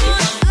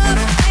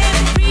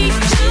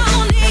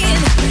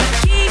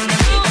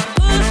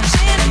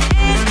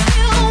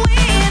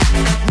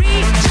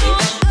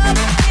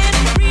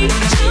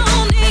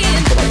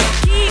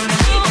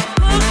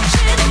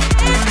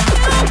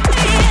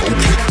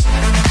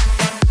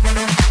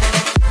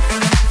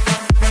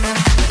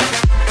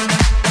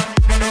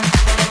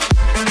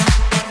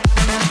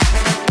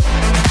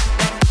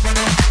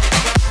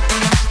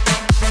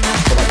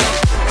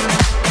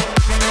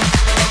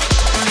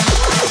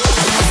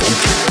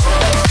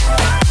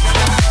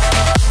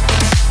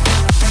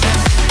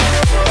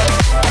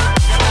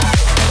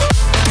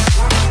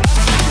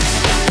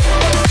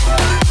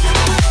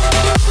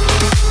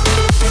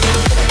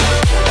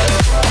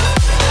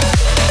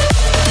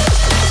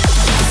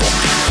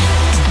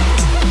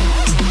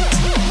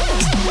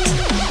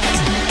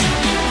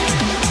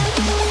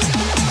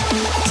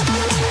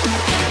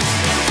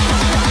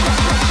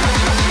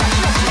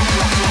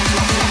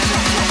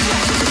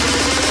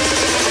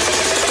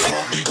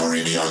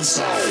 Caribbean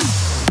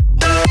sound.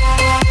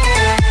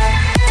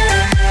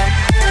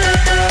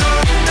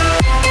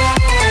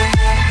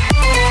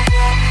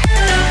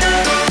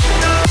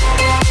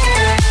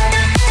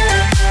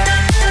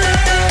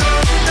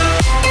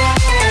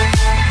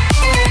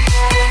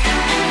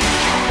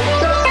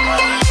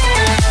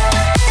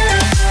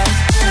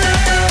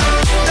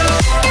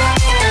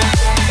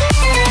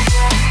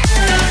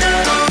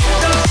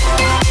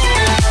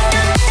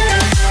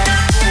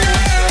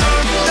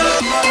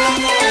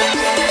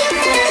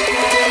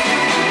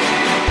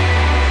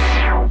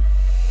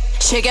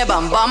 Shake your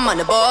bum bum on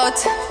the boat.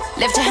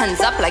 Lift your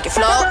hands up like you're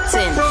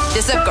floating.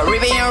 This a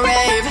Caribbean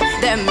rave.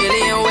 There are a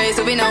million ways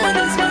that we know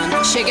this one.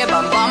 Shake your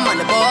bum bum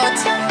on the boat.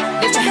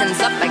 Lift your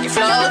hands up like you're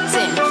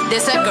floating.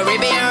 This a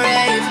Caribbean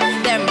rave.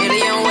 There are a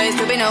million ways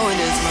that we know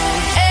this one.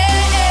 Hey,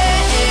 hey,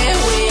 hey,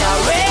 we are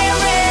rave,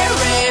 rave,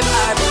 rave.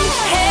 I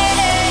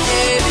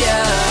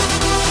behavior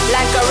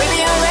like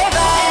Caribbean rave.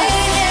 Hey,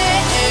 hey,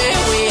 hey,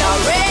 we are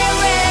rave,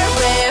 rave,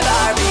 rave.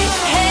 I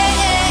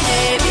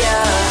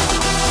behavior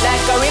like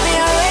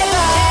Caribbean rave.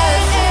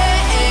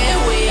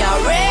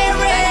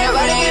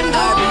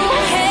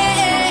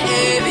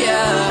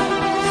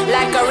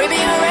 Like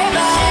Caribbean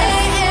river,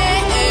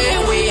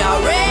 we are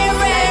rave,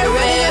 rave,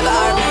 rave,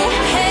 our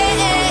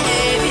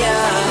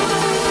behavior.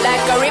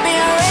 Like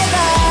Caribbean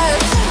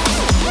rivers,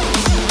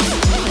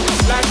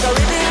 like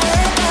Caribbean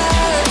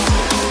rivers.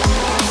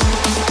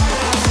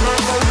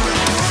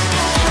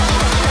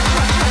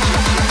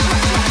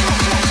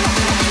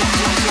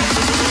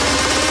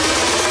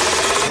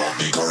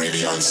 The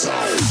Caribbean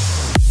sound.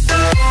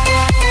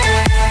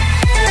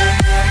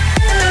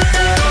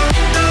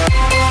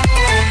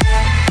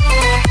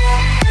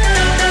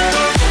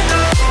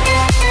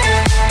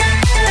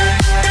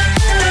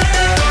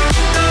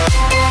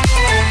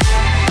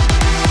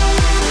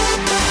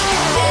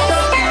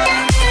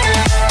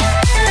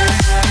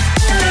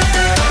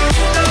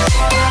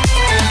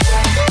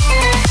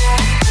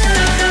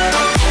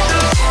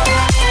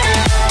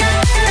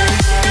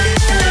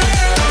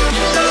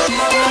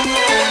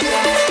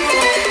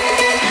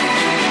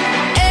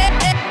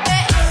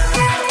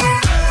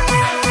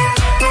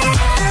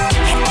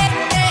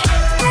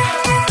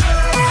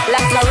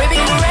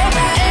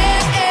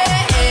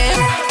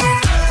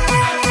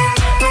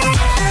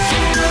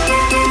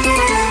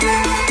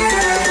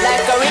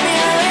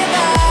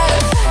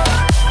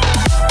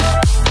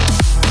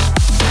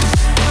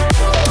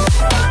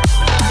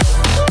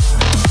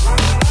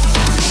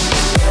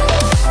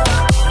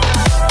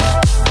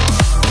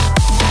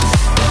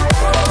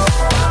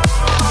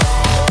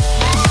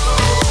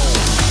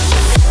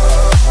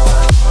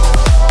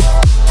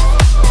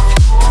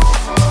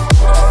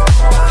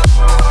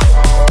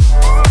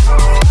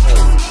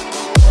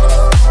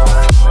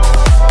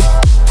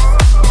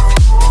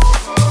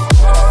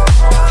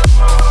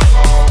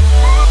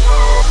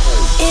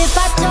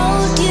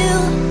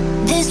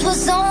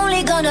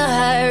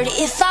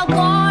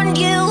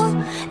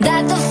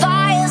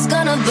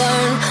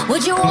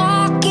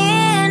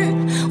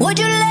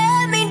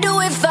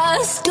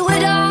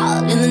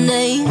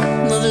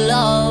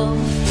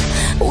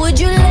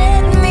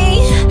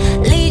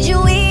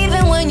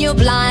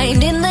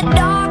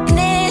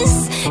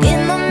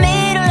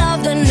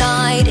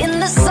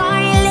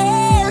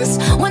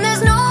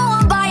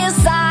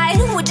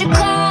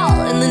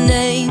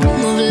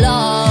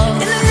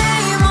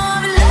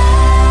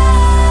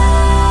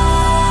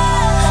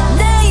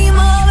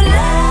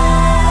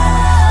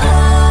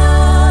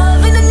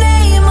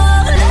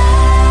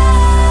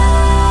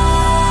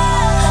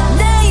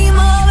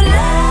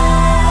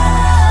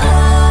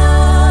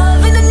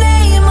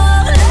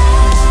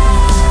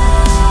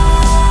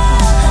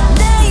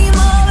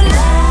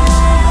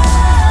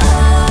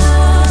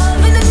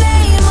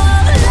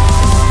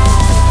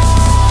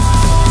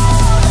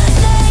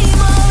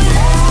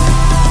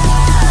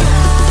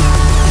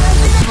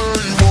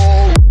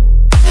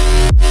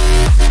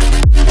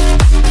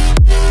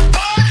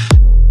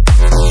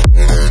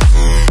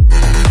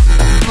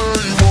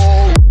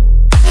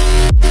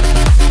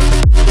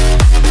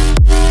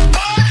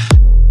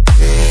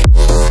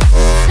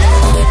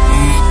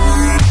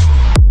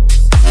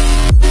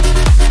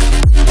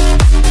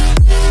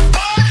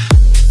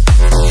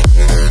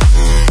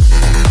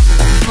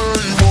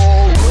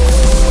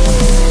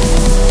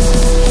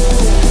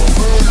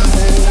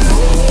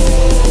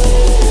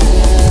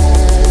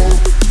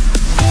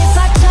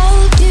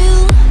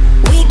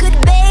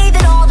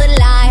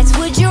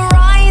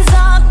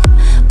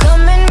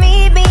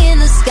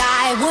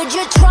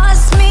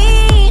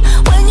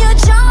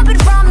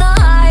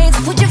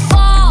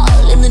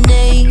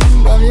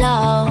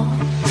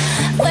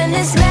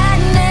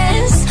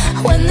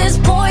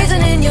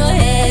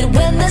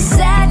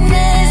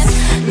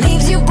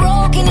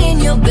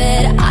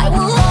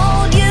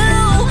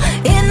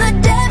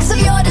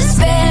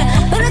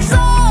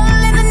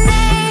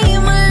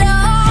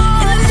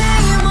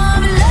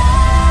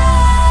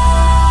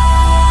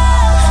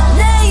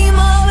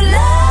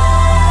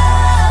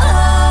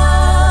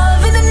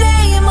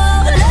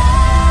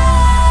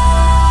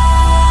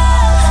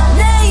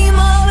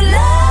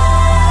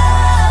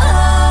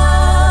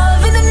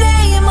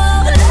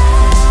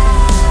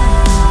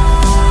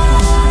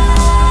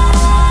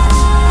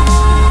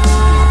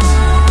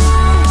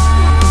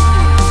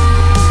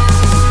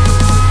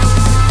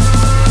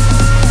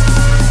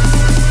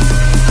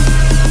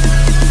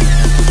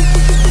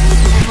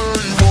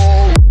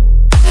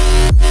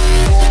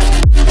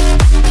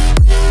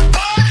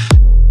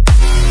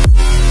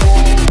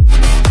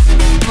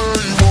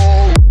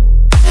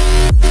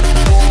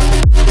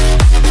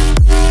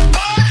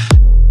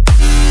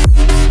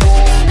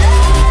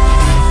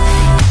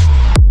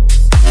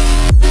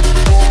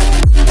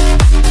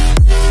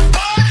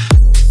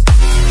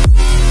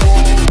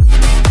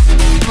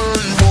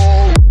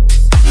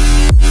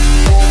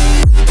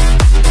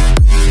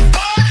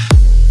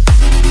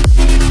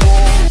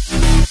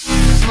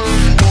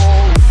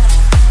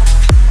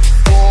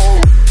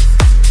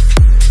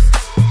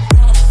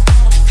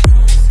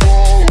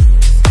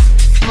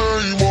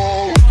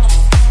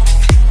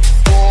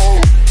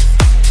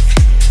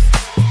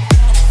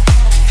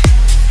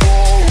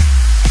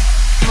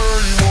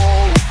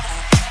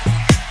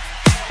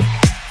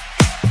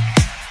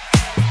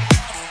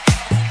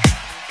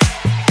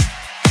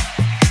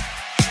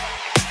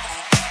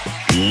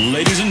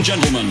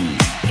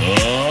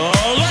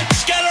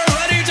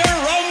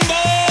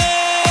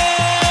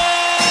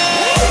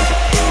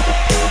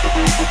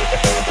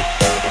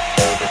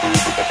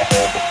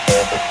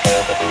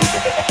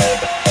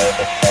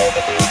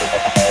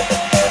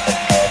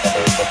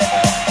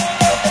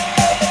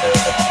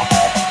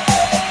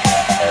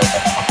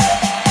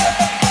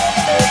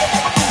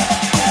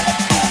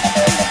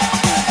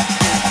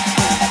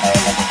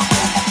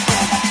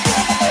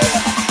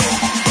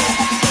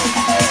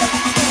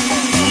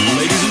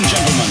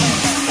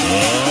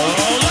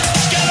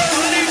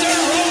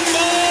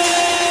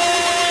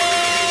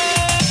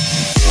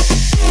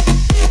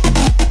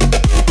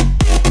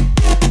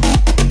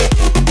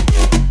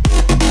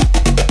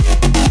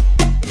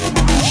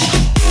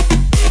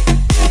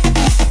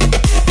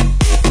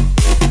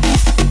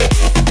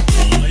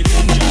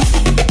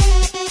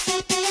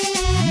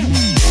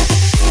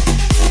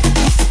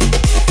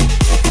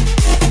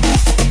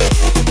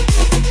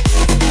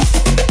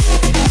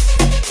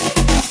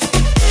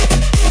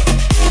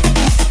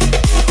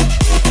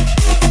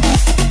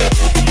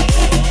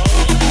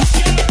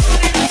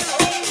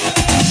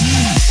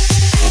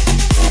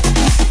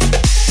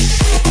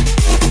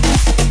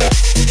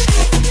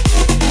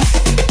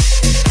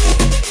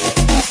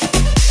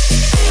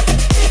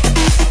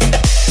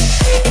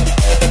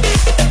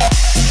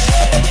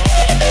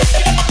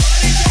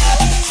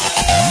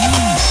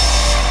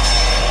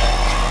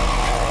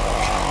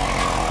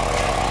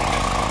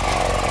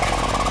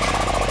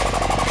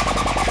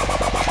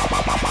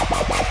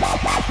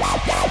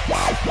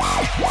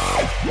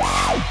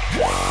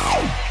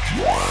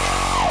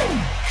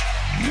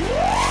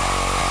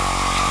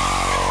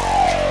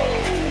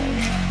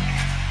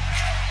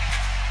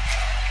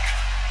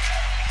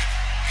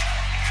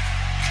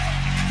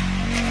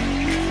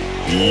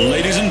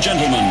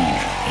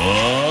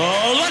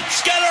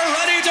 Let's get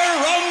ready to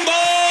rumble!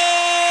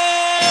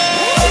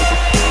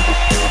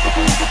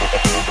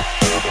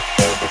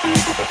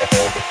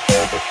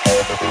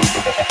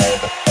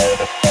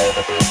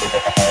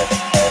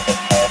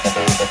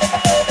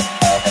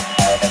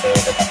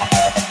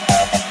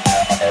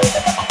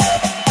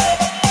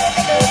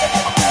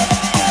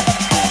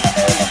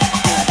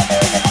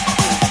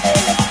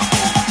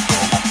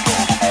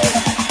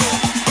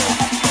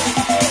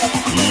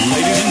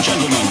 Ladies and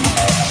gentlemen,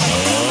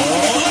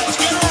 let's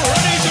get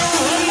ready to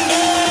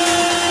rumble!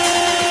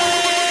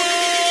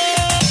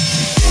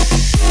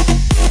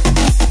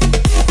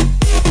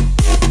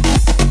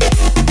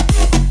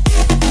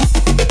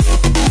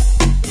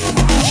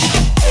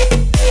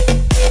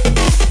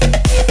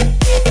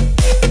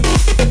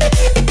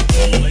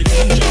 Ladies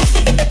and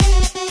gentlemen,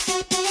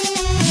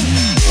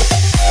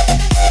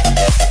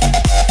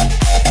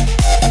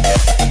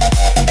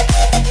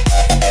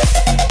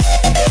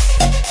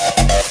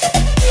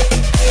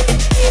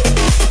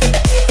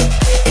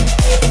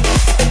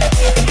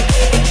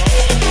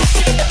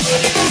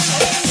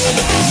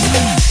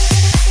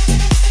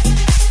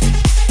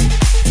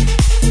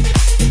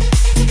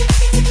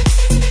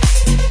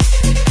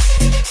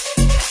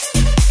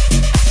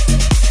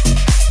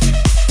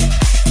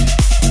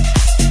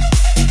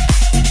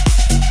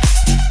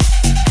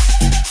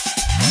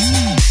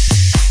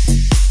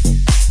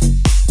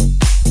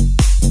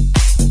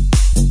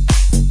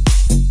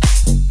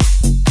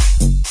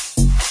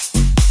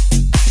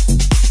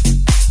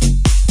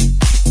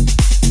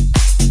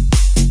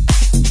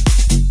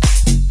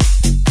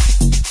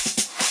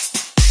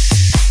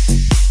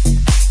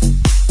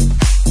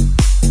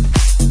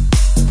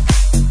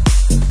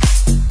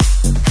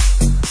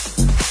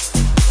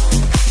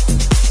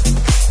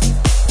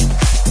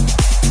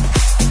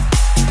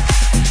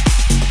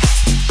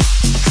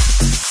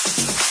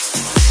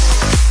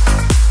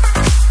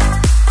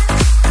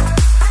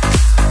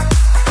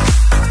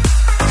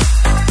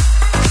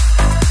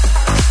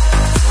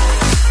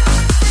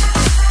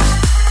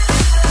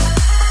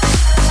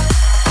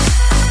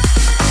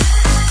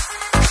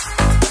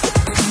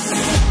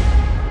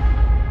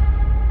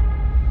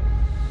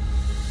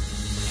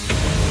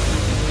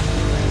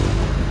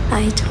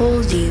 I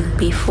told you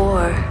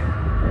before.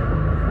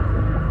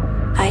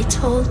 I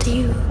told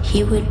you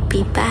he would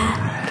be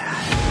back.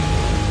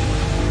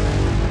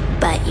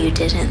 But you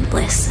didn't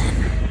listen.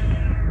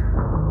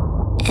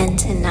 And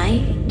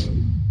tonight,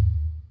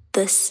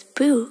 the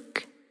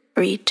spook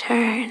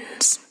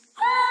returns.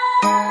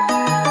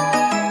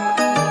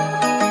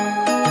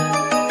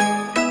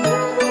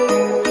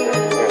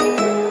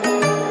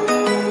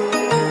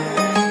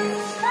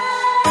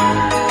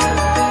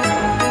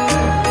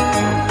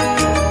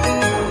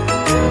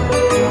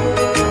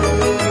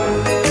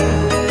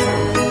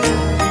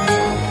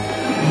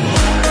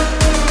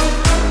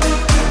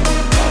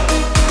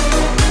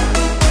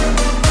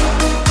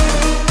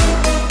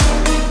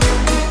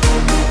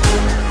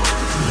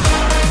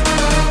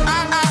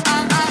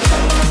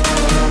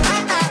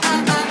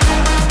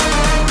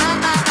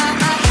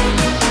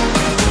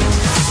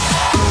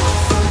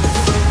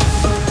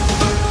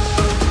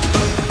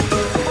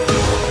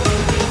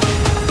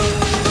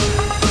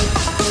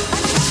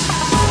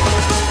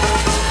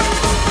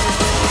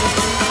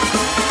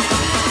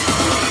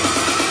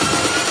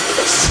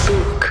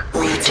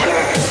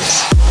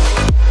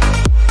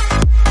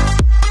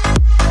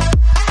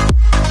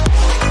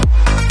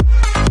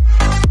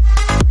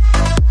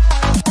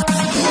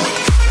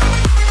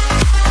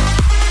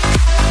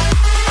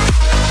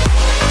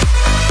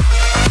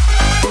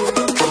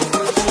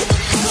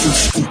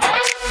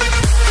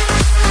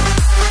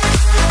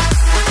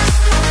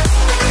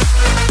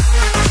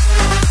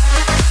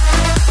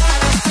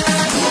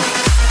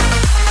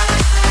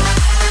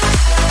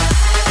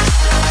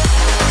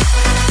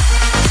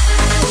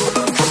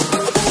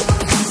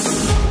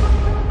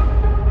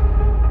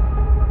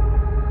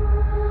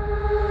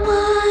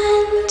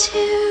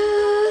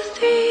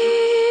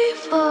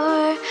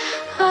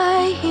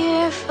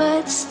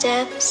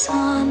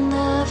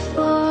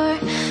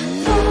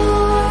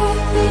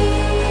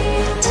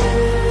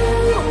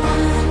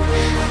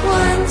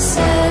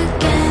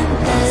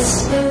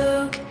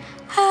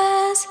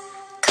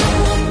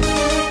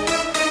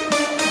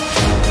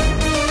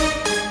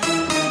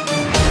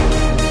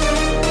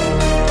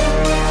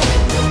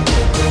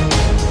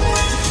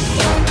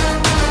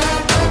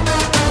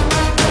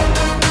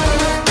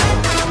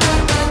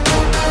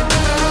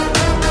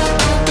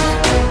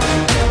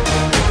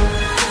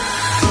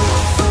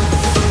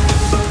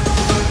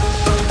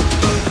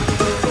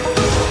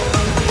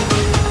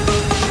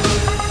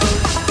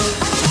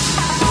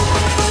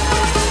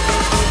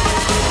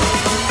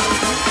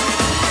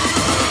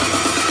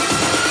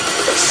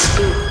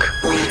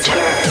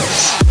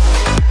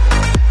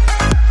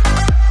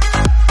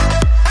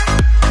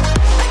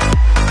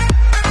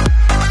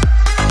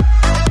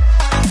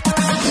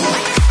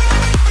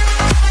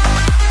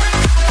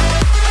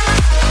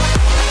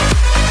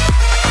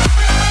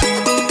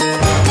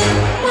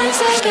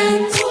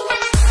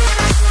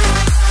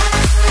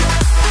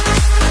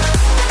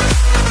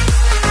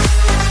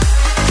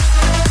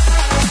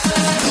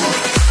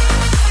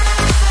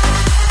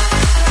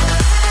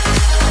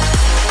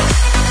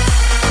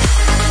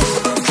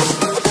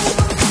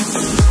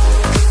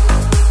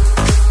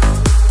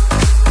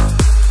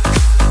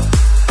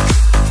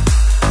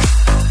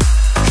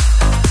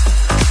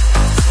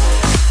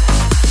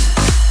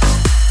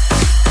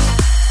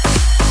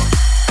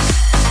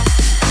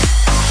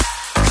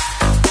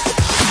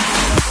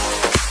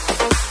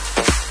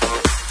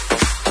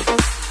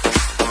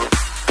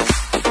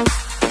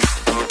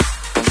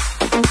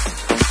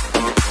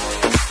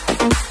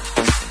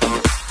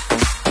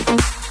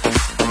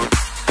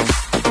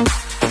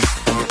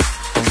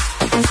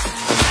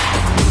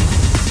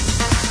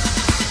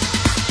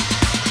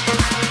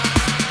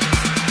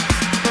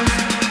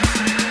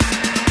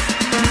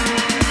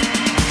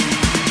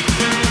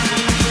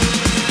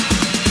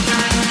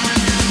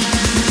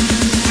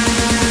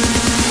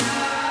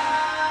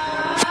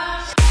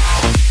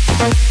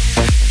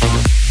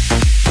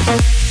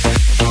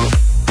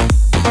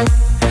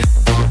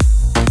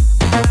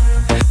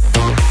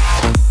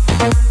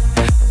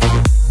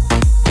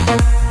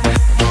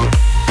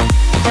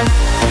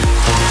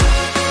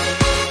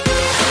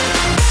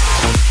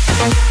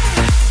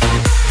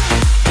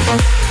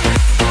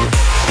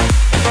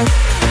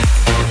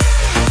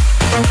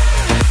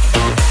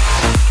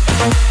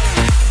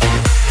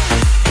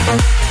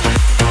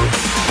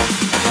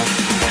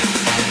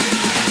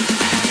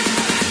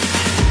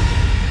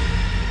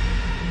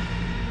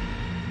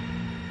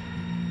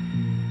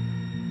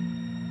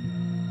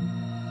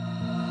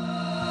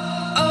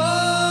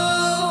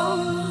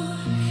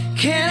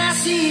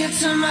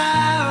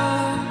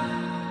 tomorrow,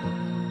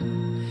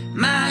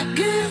 my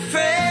good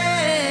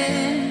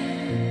friend.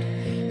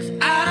 'Cause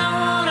I don't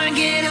wanna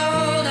get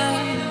older.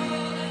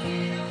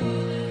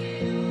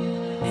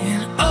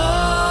 And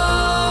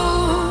oh,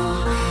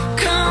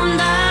 come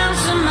down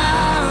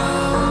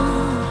tomorrow,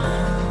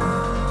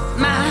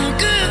 my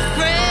good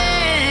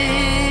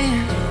friend.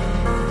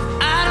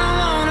 I don't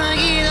wanna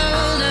get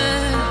older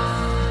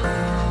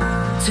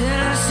till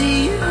I see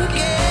you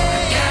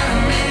again. Gotta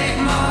make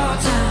more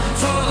time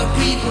for the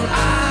people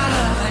I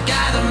love. I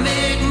gotta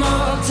make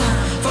more time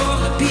for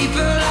the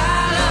people I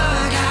love.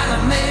 I gotta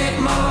make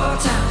more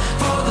time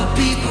for the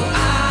people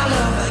I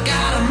love. I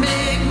gotta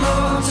make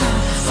more time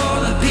for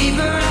the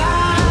people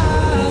I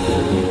love.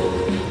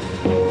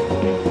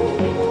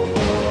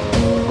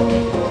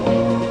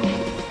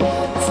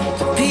 For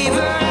the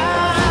people I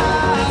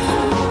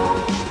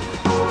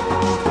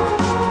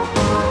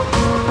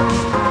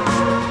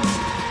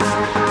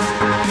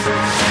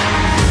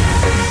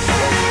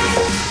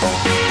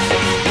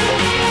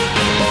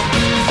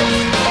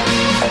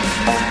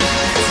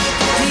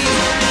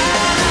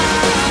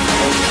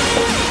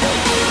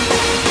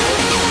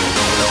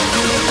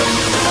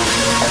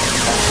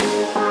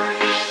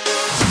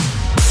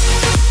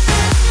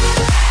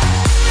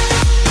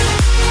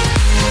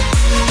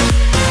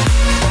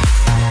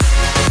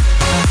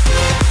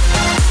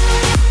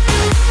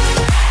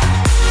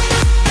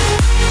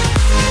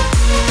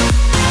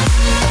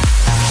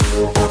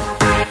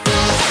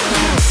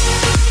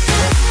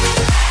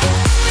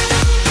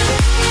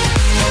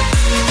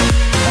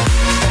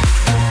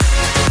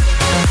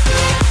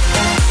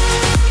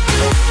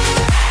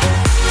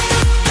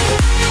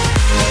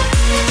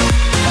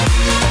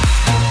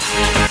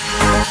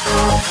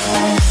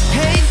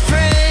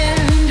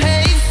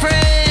Hey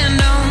friend,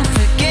 don't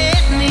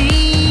forget me.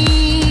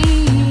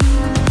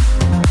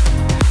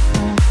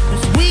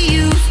 'Cause we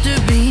used to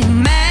be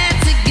mad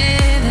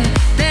together,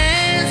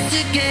 dance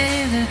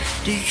together.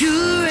 Do you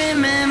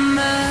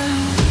remember?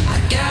 I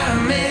gotta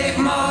make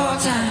more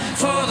time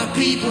for the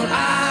people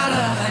I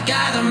love. I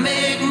gotta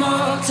make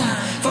more time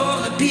for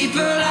the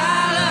people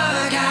I love.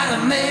 I gotta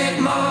make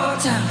more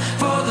time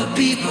for the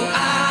people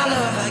I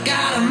love. I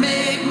gotta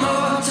make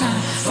more time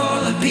for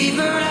the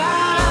people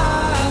I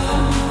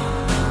love.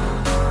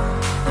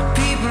 The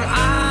people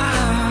I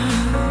love.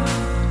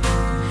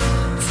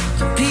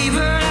 The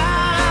people I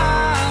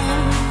love.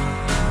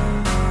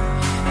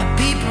 The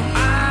people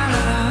I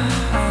love.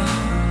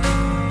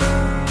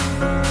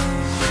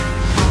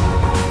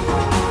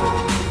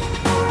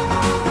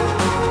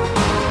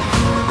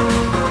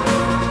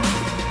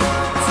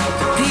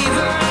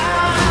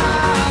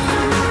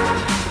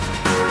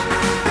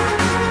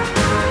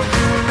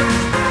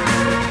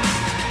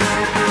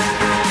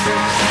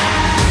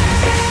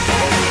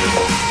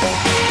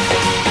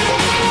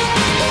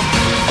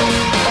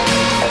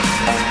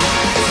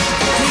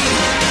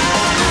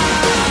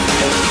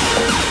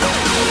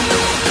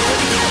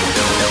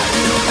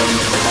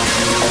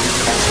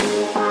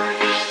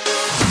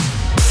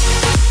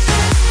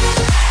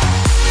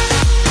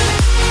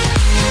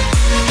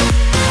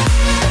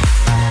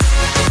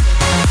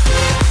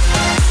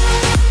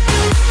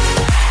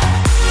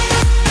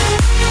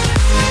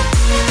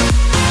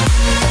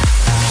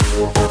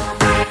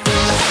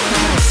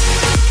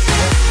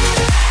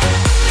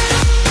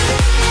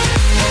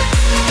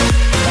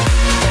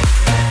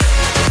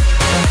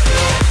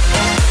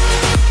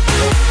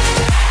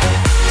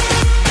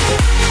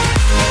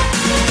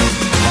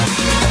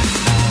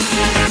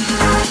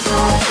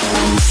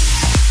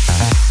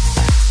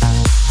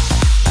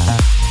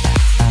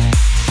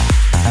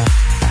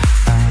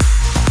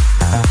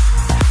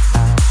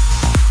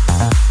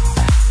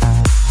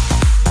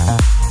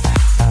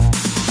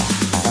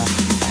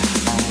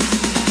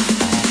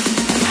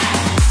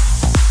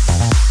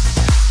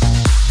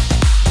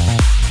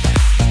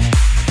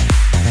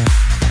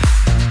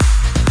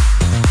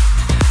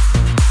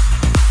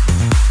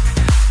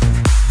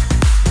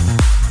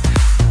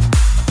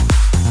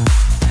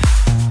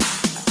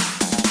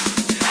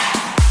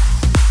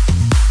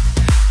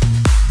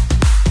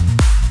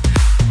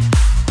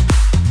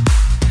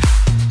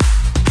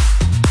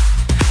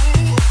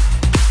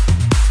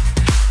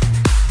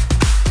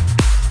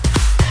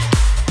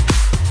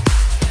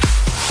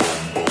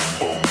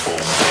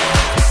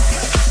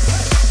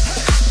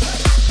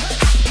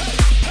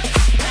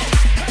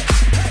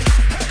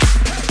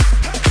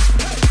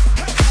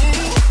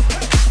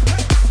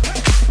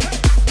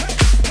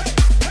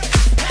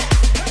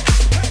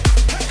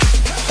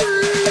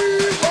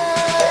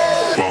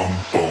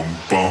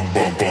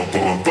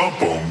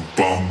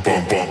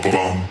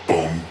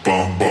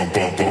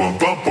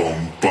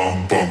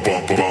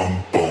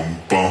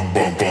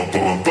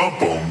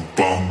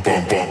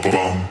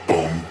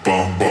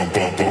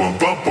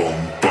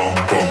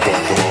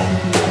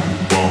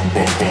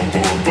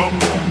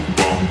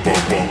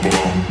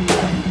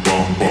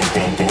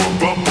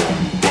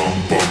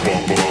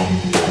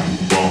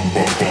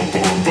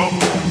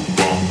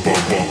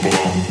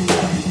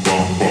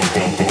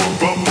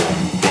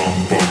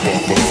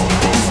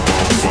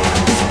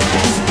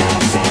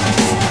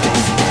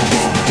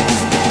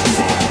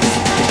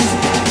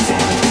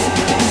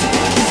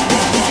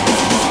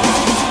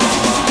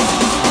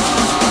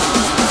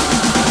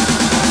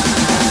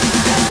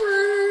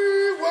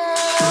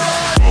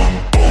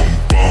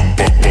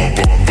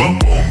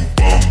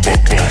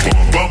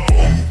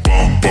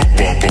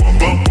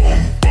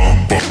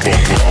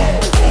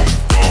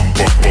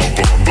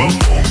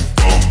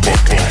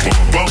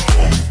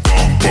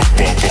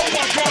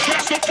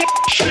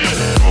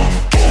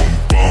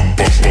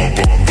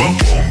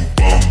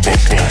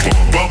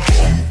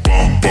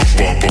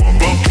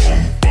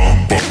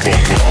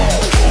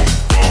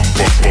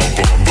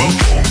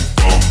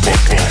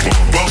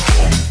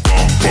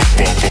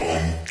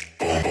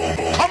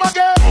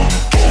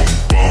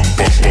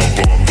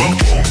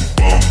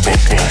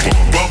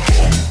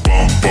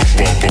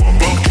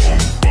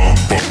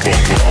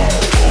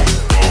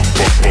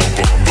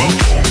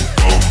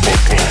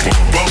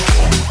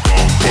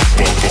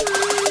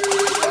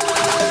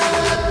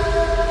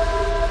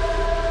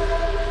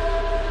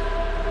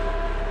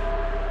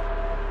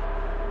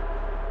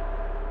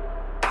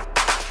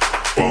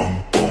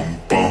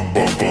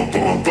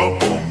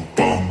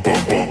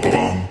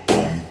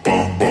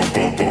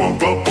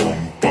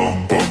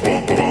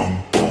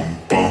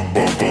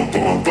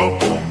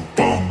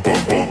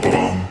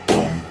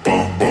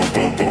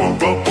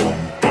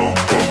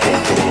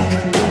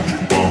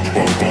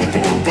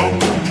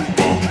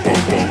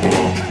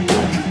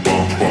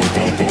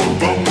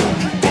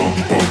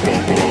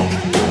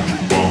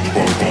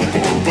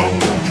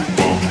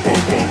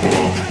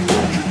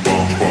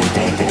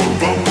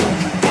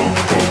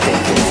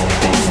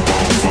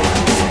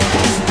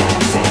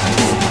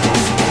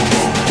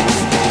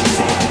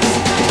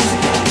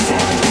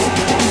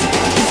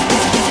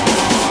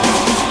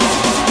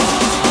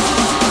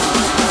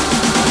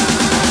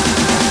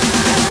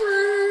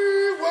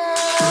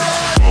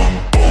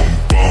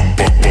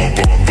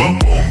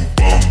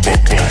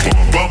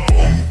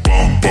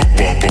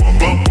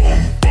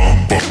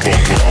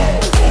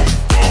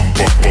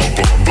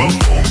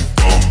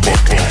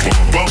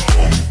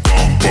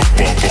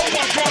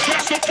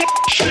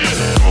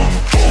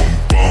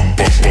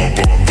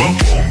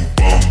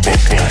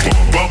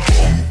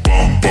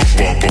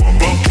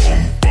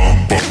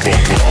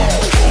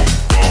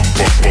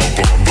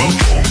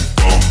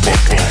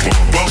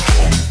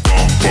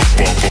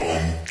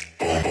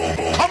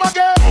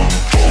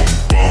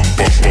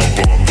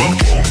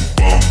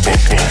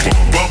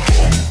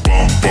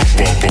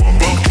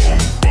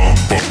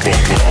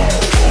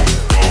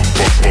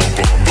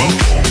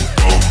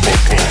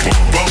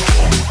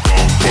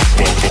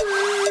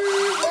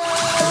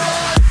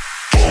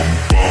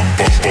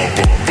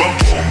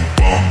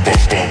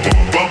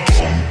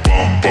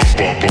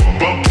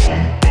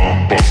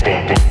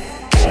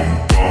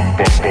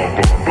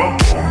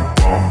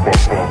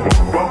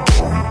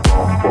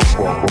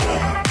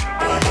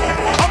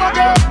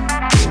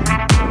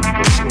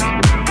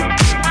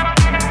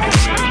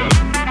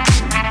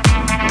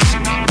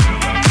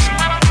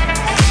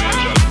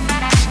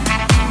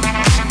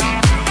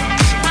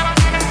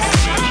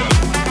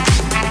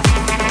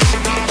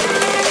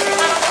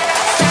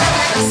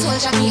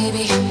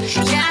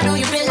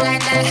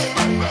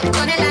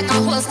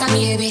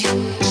 baby.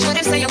 Show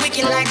them say you're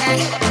wicked like that.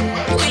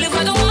 We live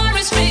where the war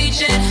is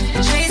raging,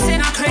 chasing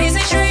our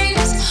crazy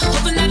dreams,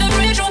 hoping that the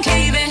bridge won't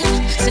cave in.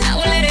 So now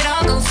we'll let it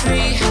all go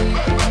free.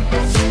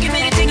 Give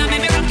me the thing, I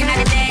made me rockin' at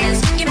the dance.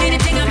 Give me the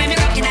thing, I made me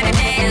rockin' at the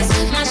dance.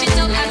 Now she's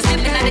so hot,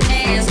 stepping at the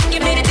dance.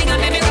 Give me the thing, I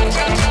made me rock,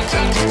 rock, rock,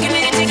 rock. Give me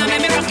the thing, I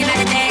made me rockin' at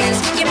the dance.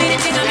 Give me the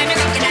thing, I made me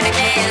rockin' at the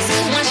dance.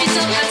 Now she's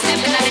so hot,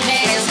 stepping at the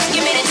dance.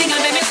 Give me the thing, I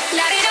made me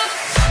light it up.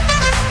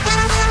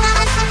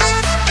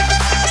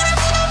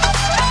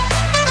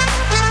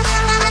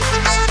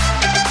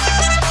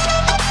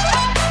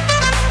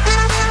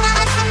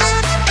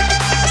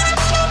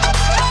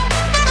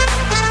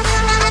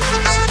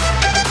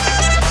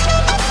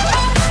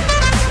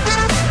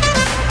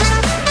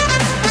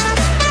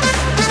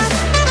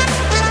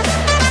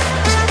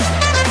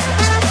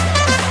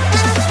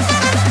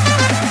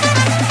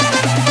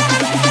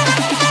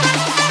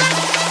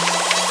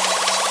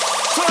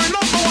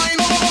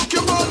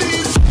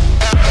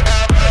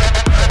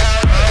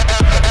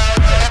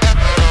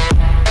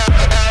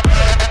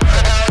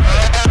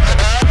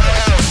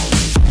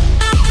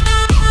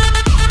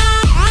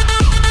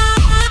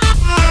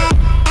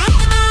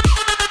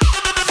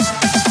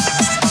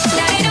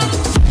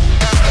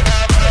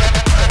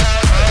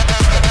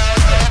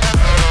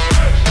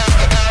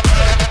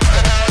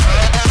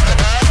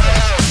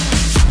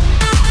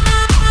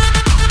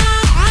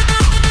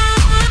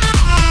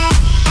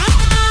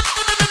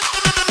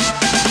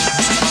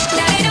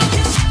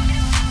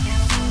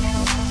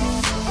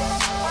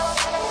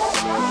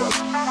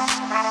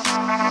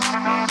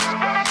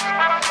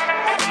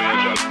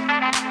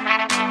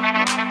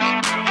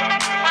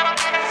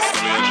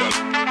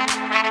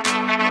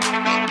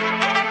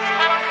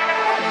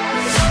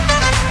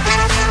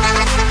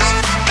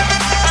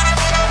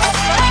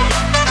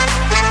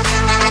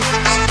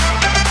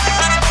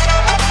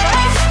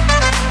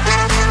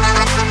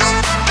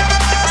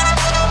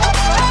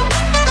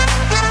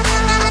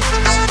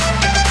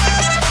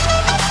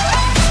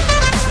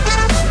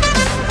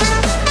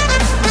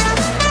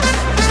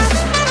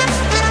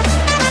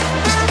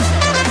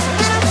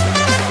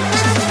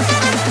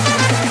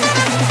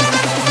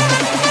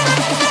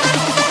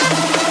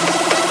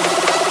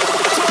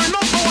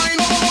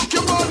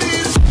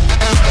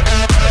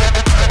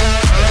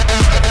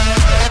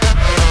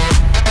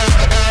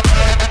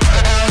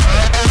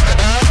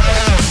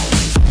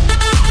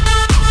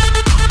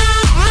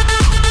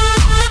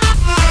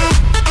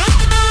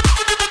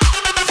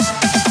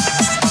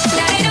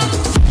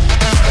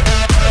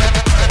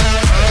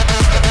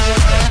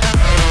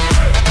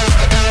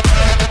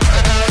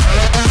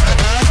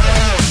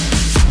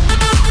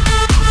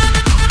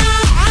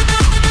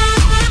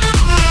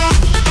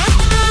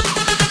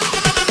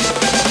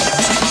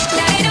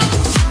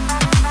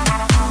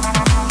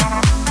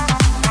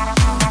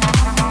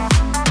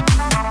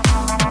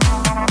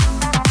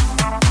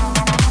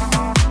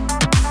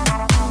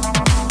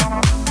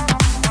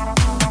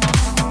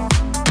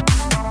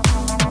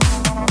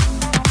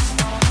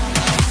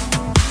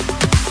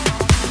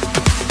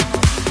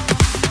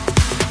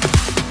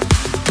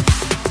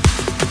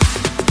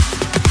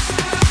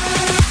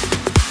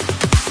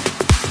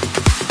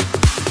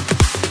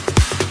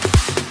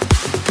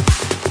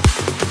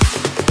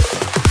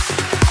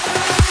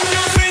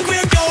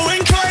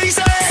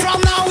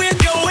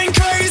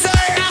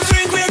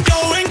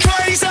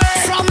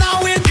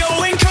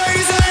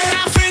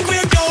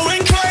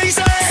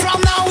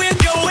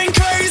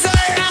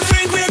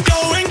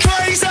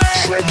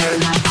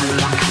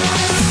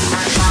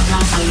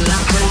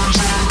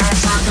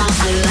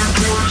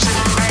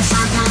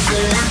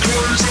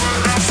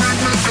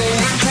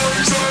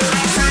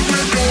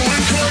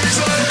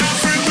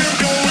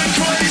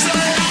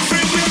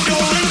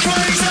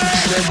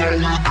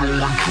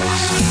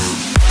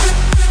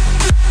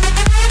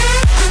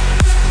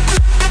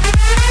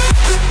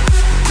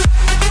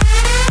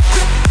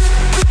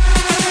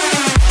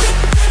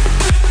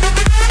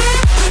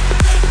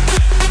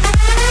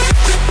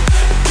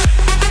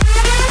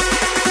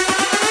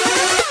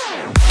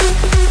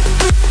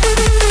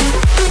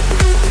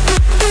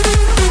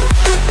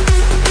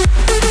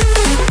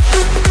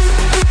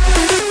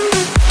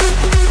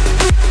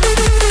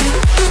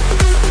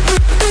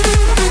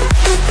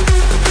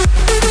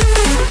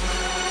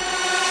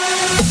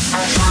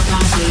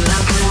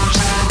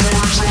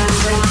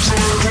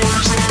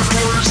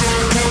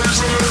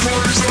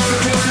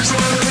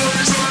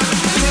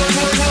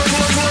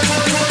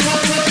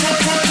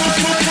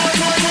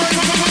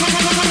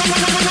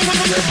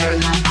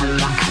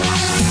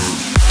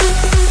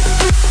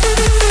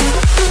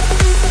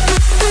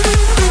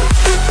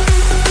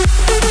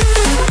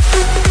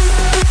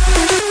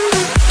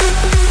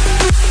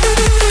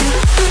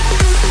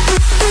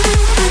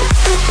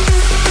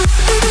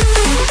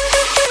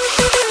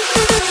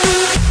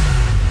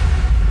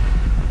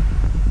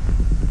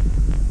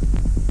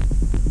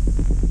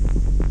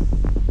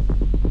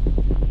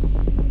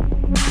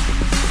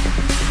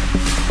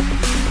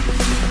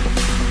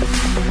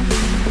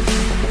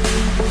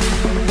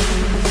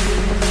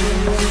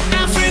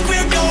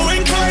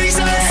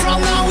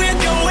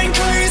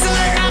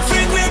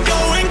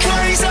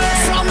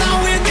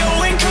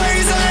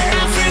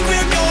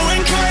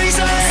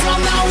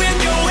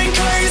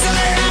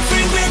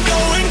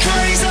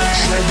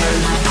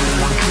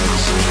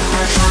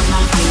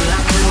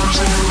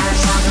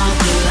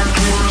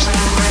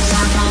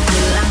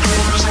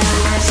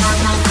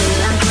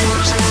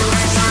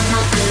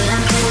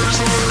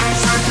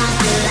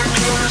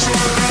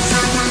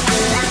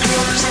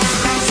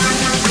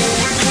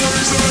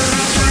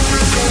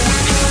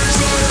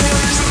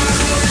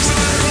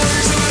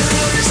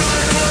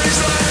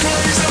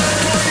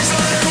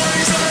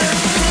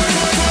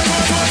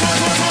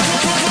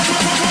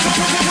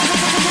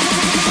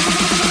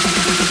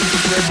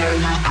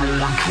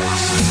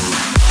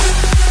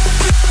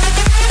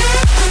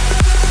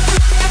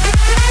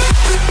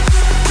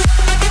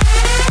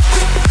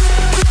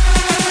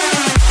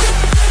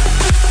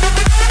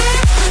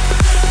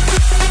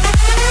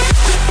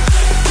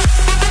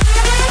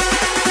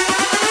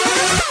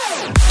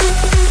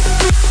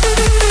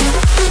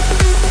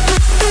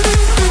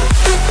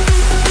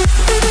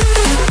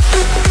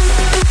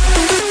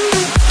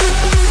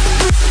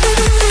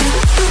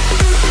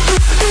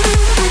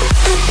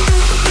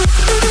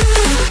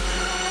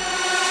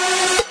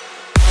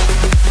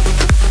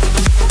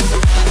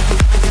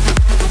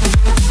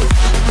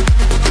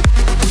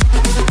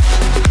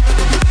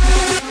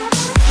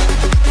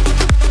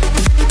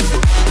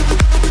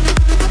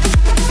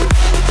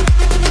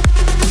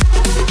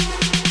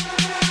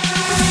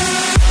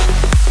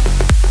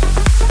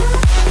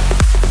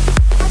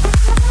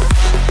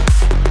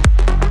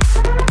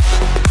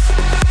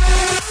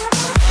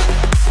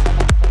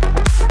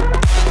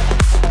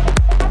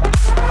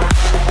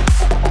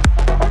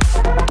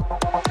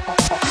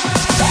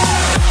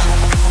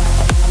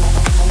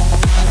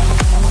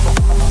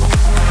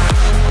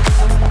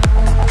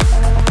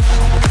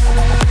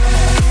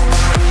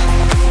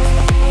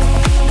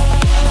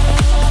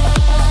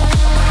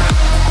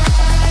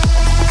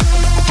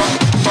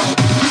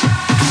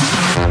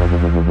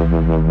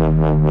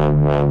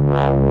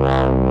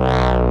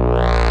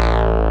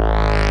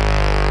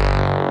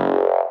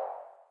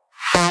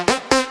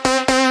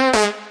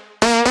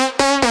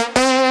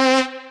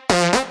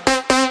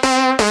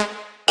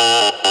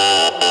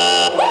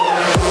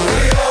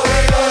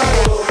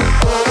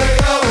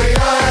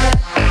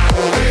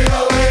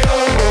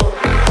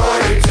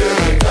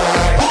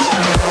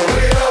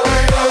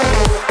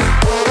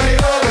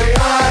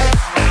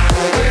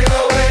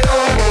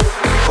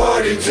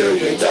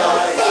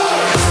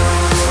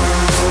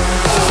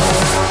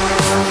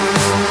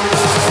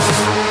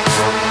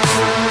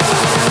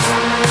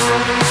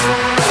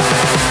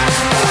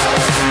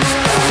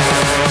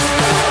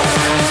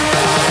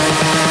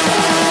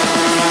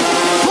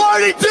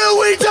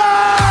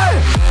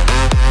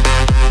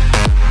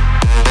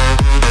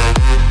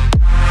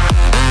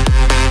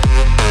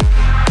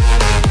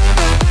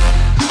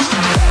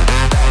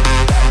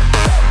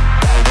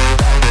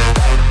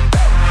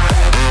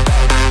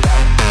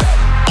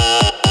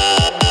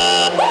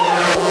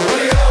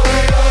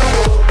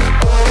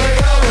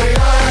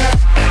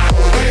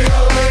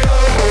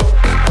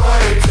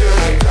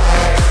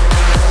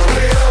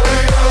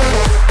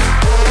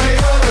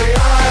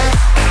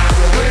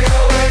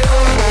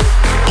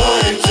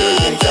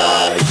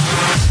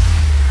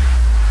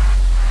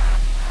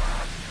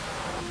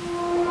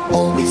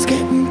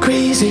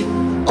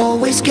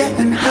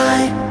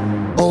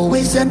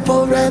 always and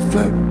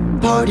forever,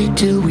 party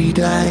till we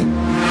die.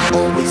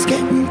 Always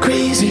getting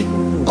crazy,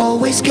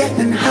 always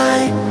getting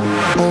high.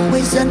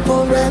 Always and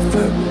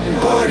forever,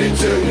 party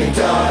till we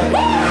die.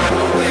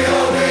 We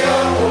are, we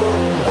are,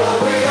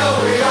 we are,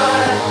 we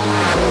are.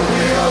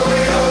 We are, we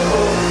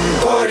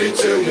are, party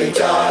till we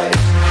die.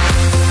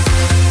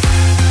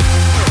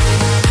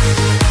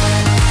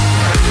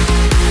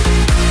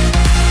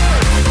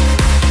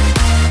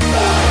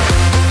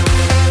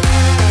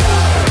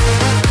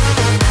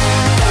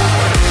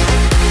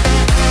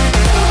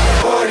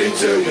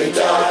 Till we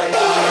die.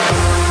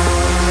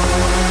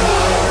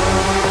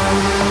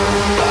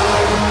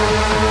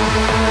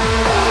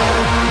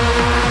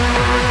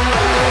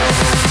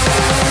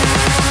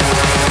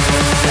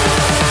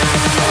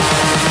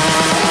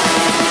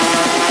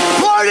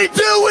 Party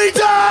till we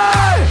die.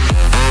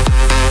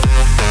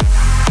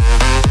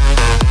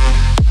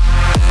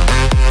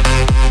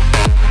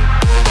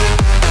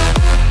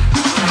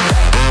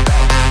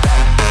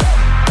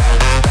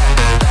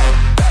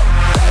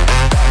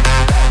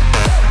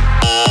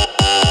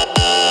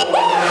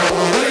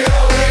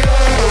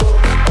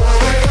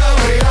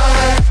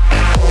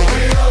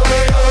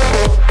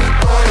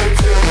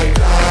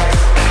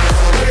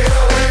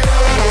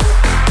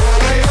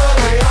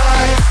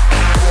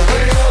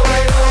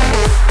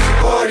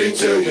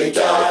 Till we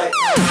die.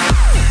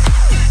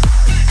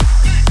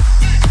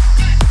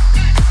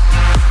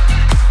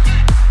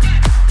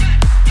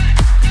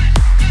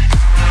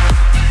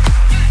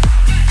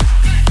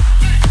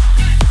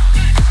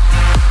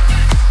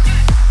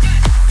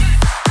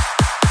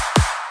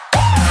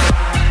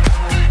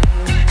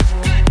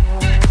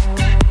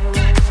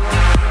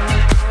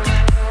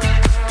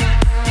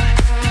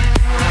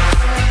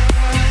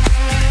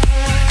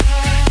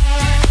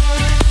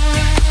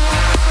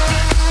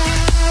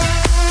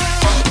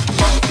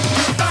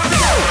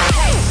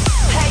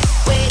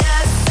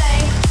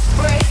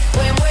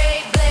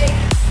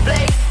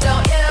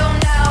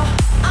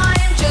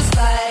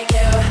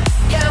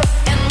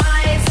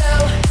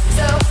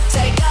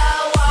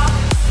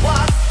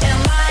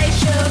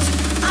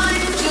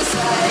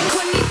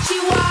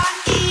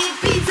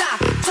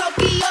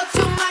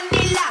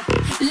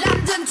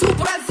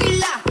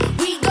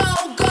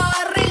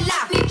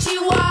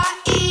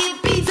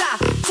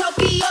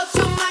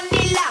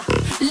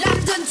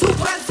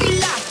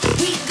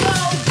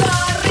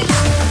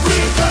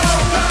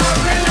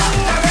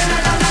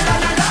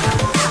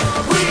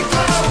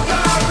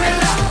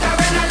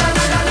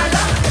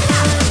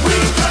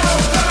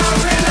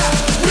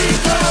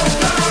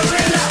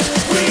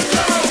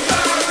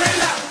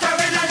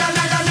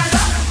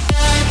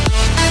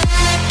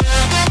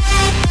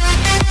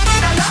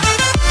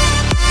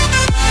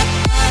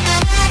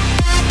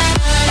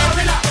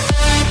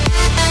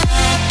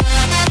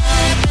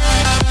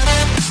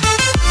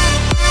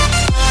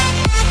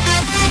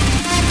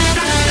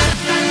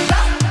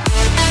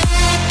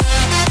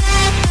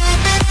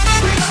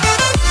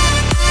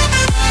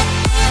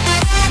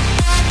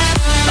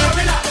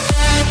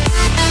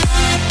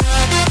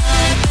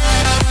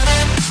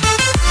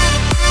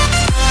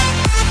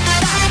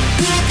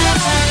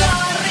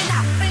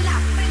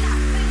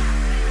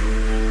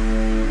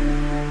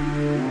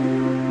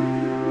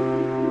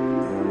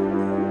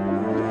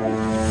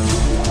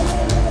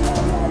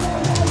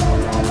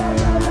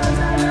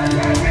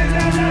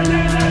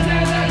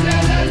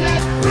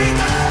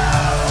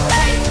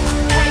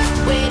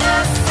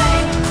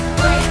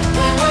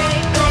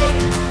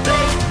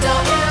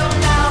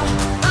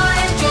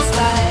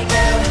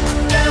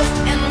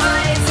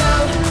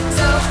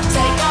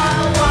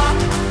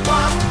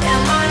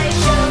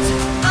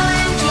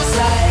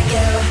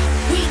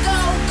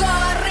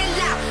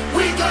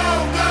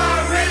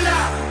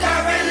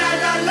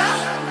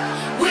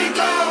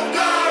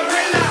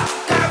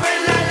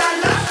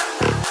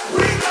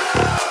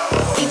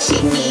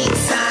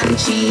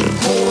 Hachi,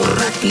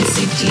 Poraki,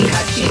 Sichi,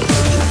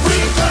 Hachi.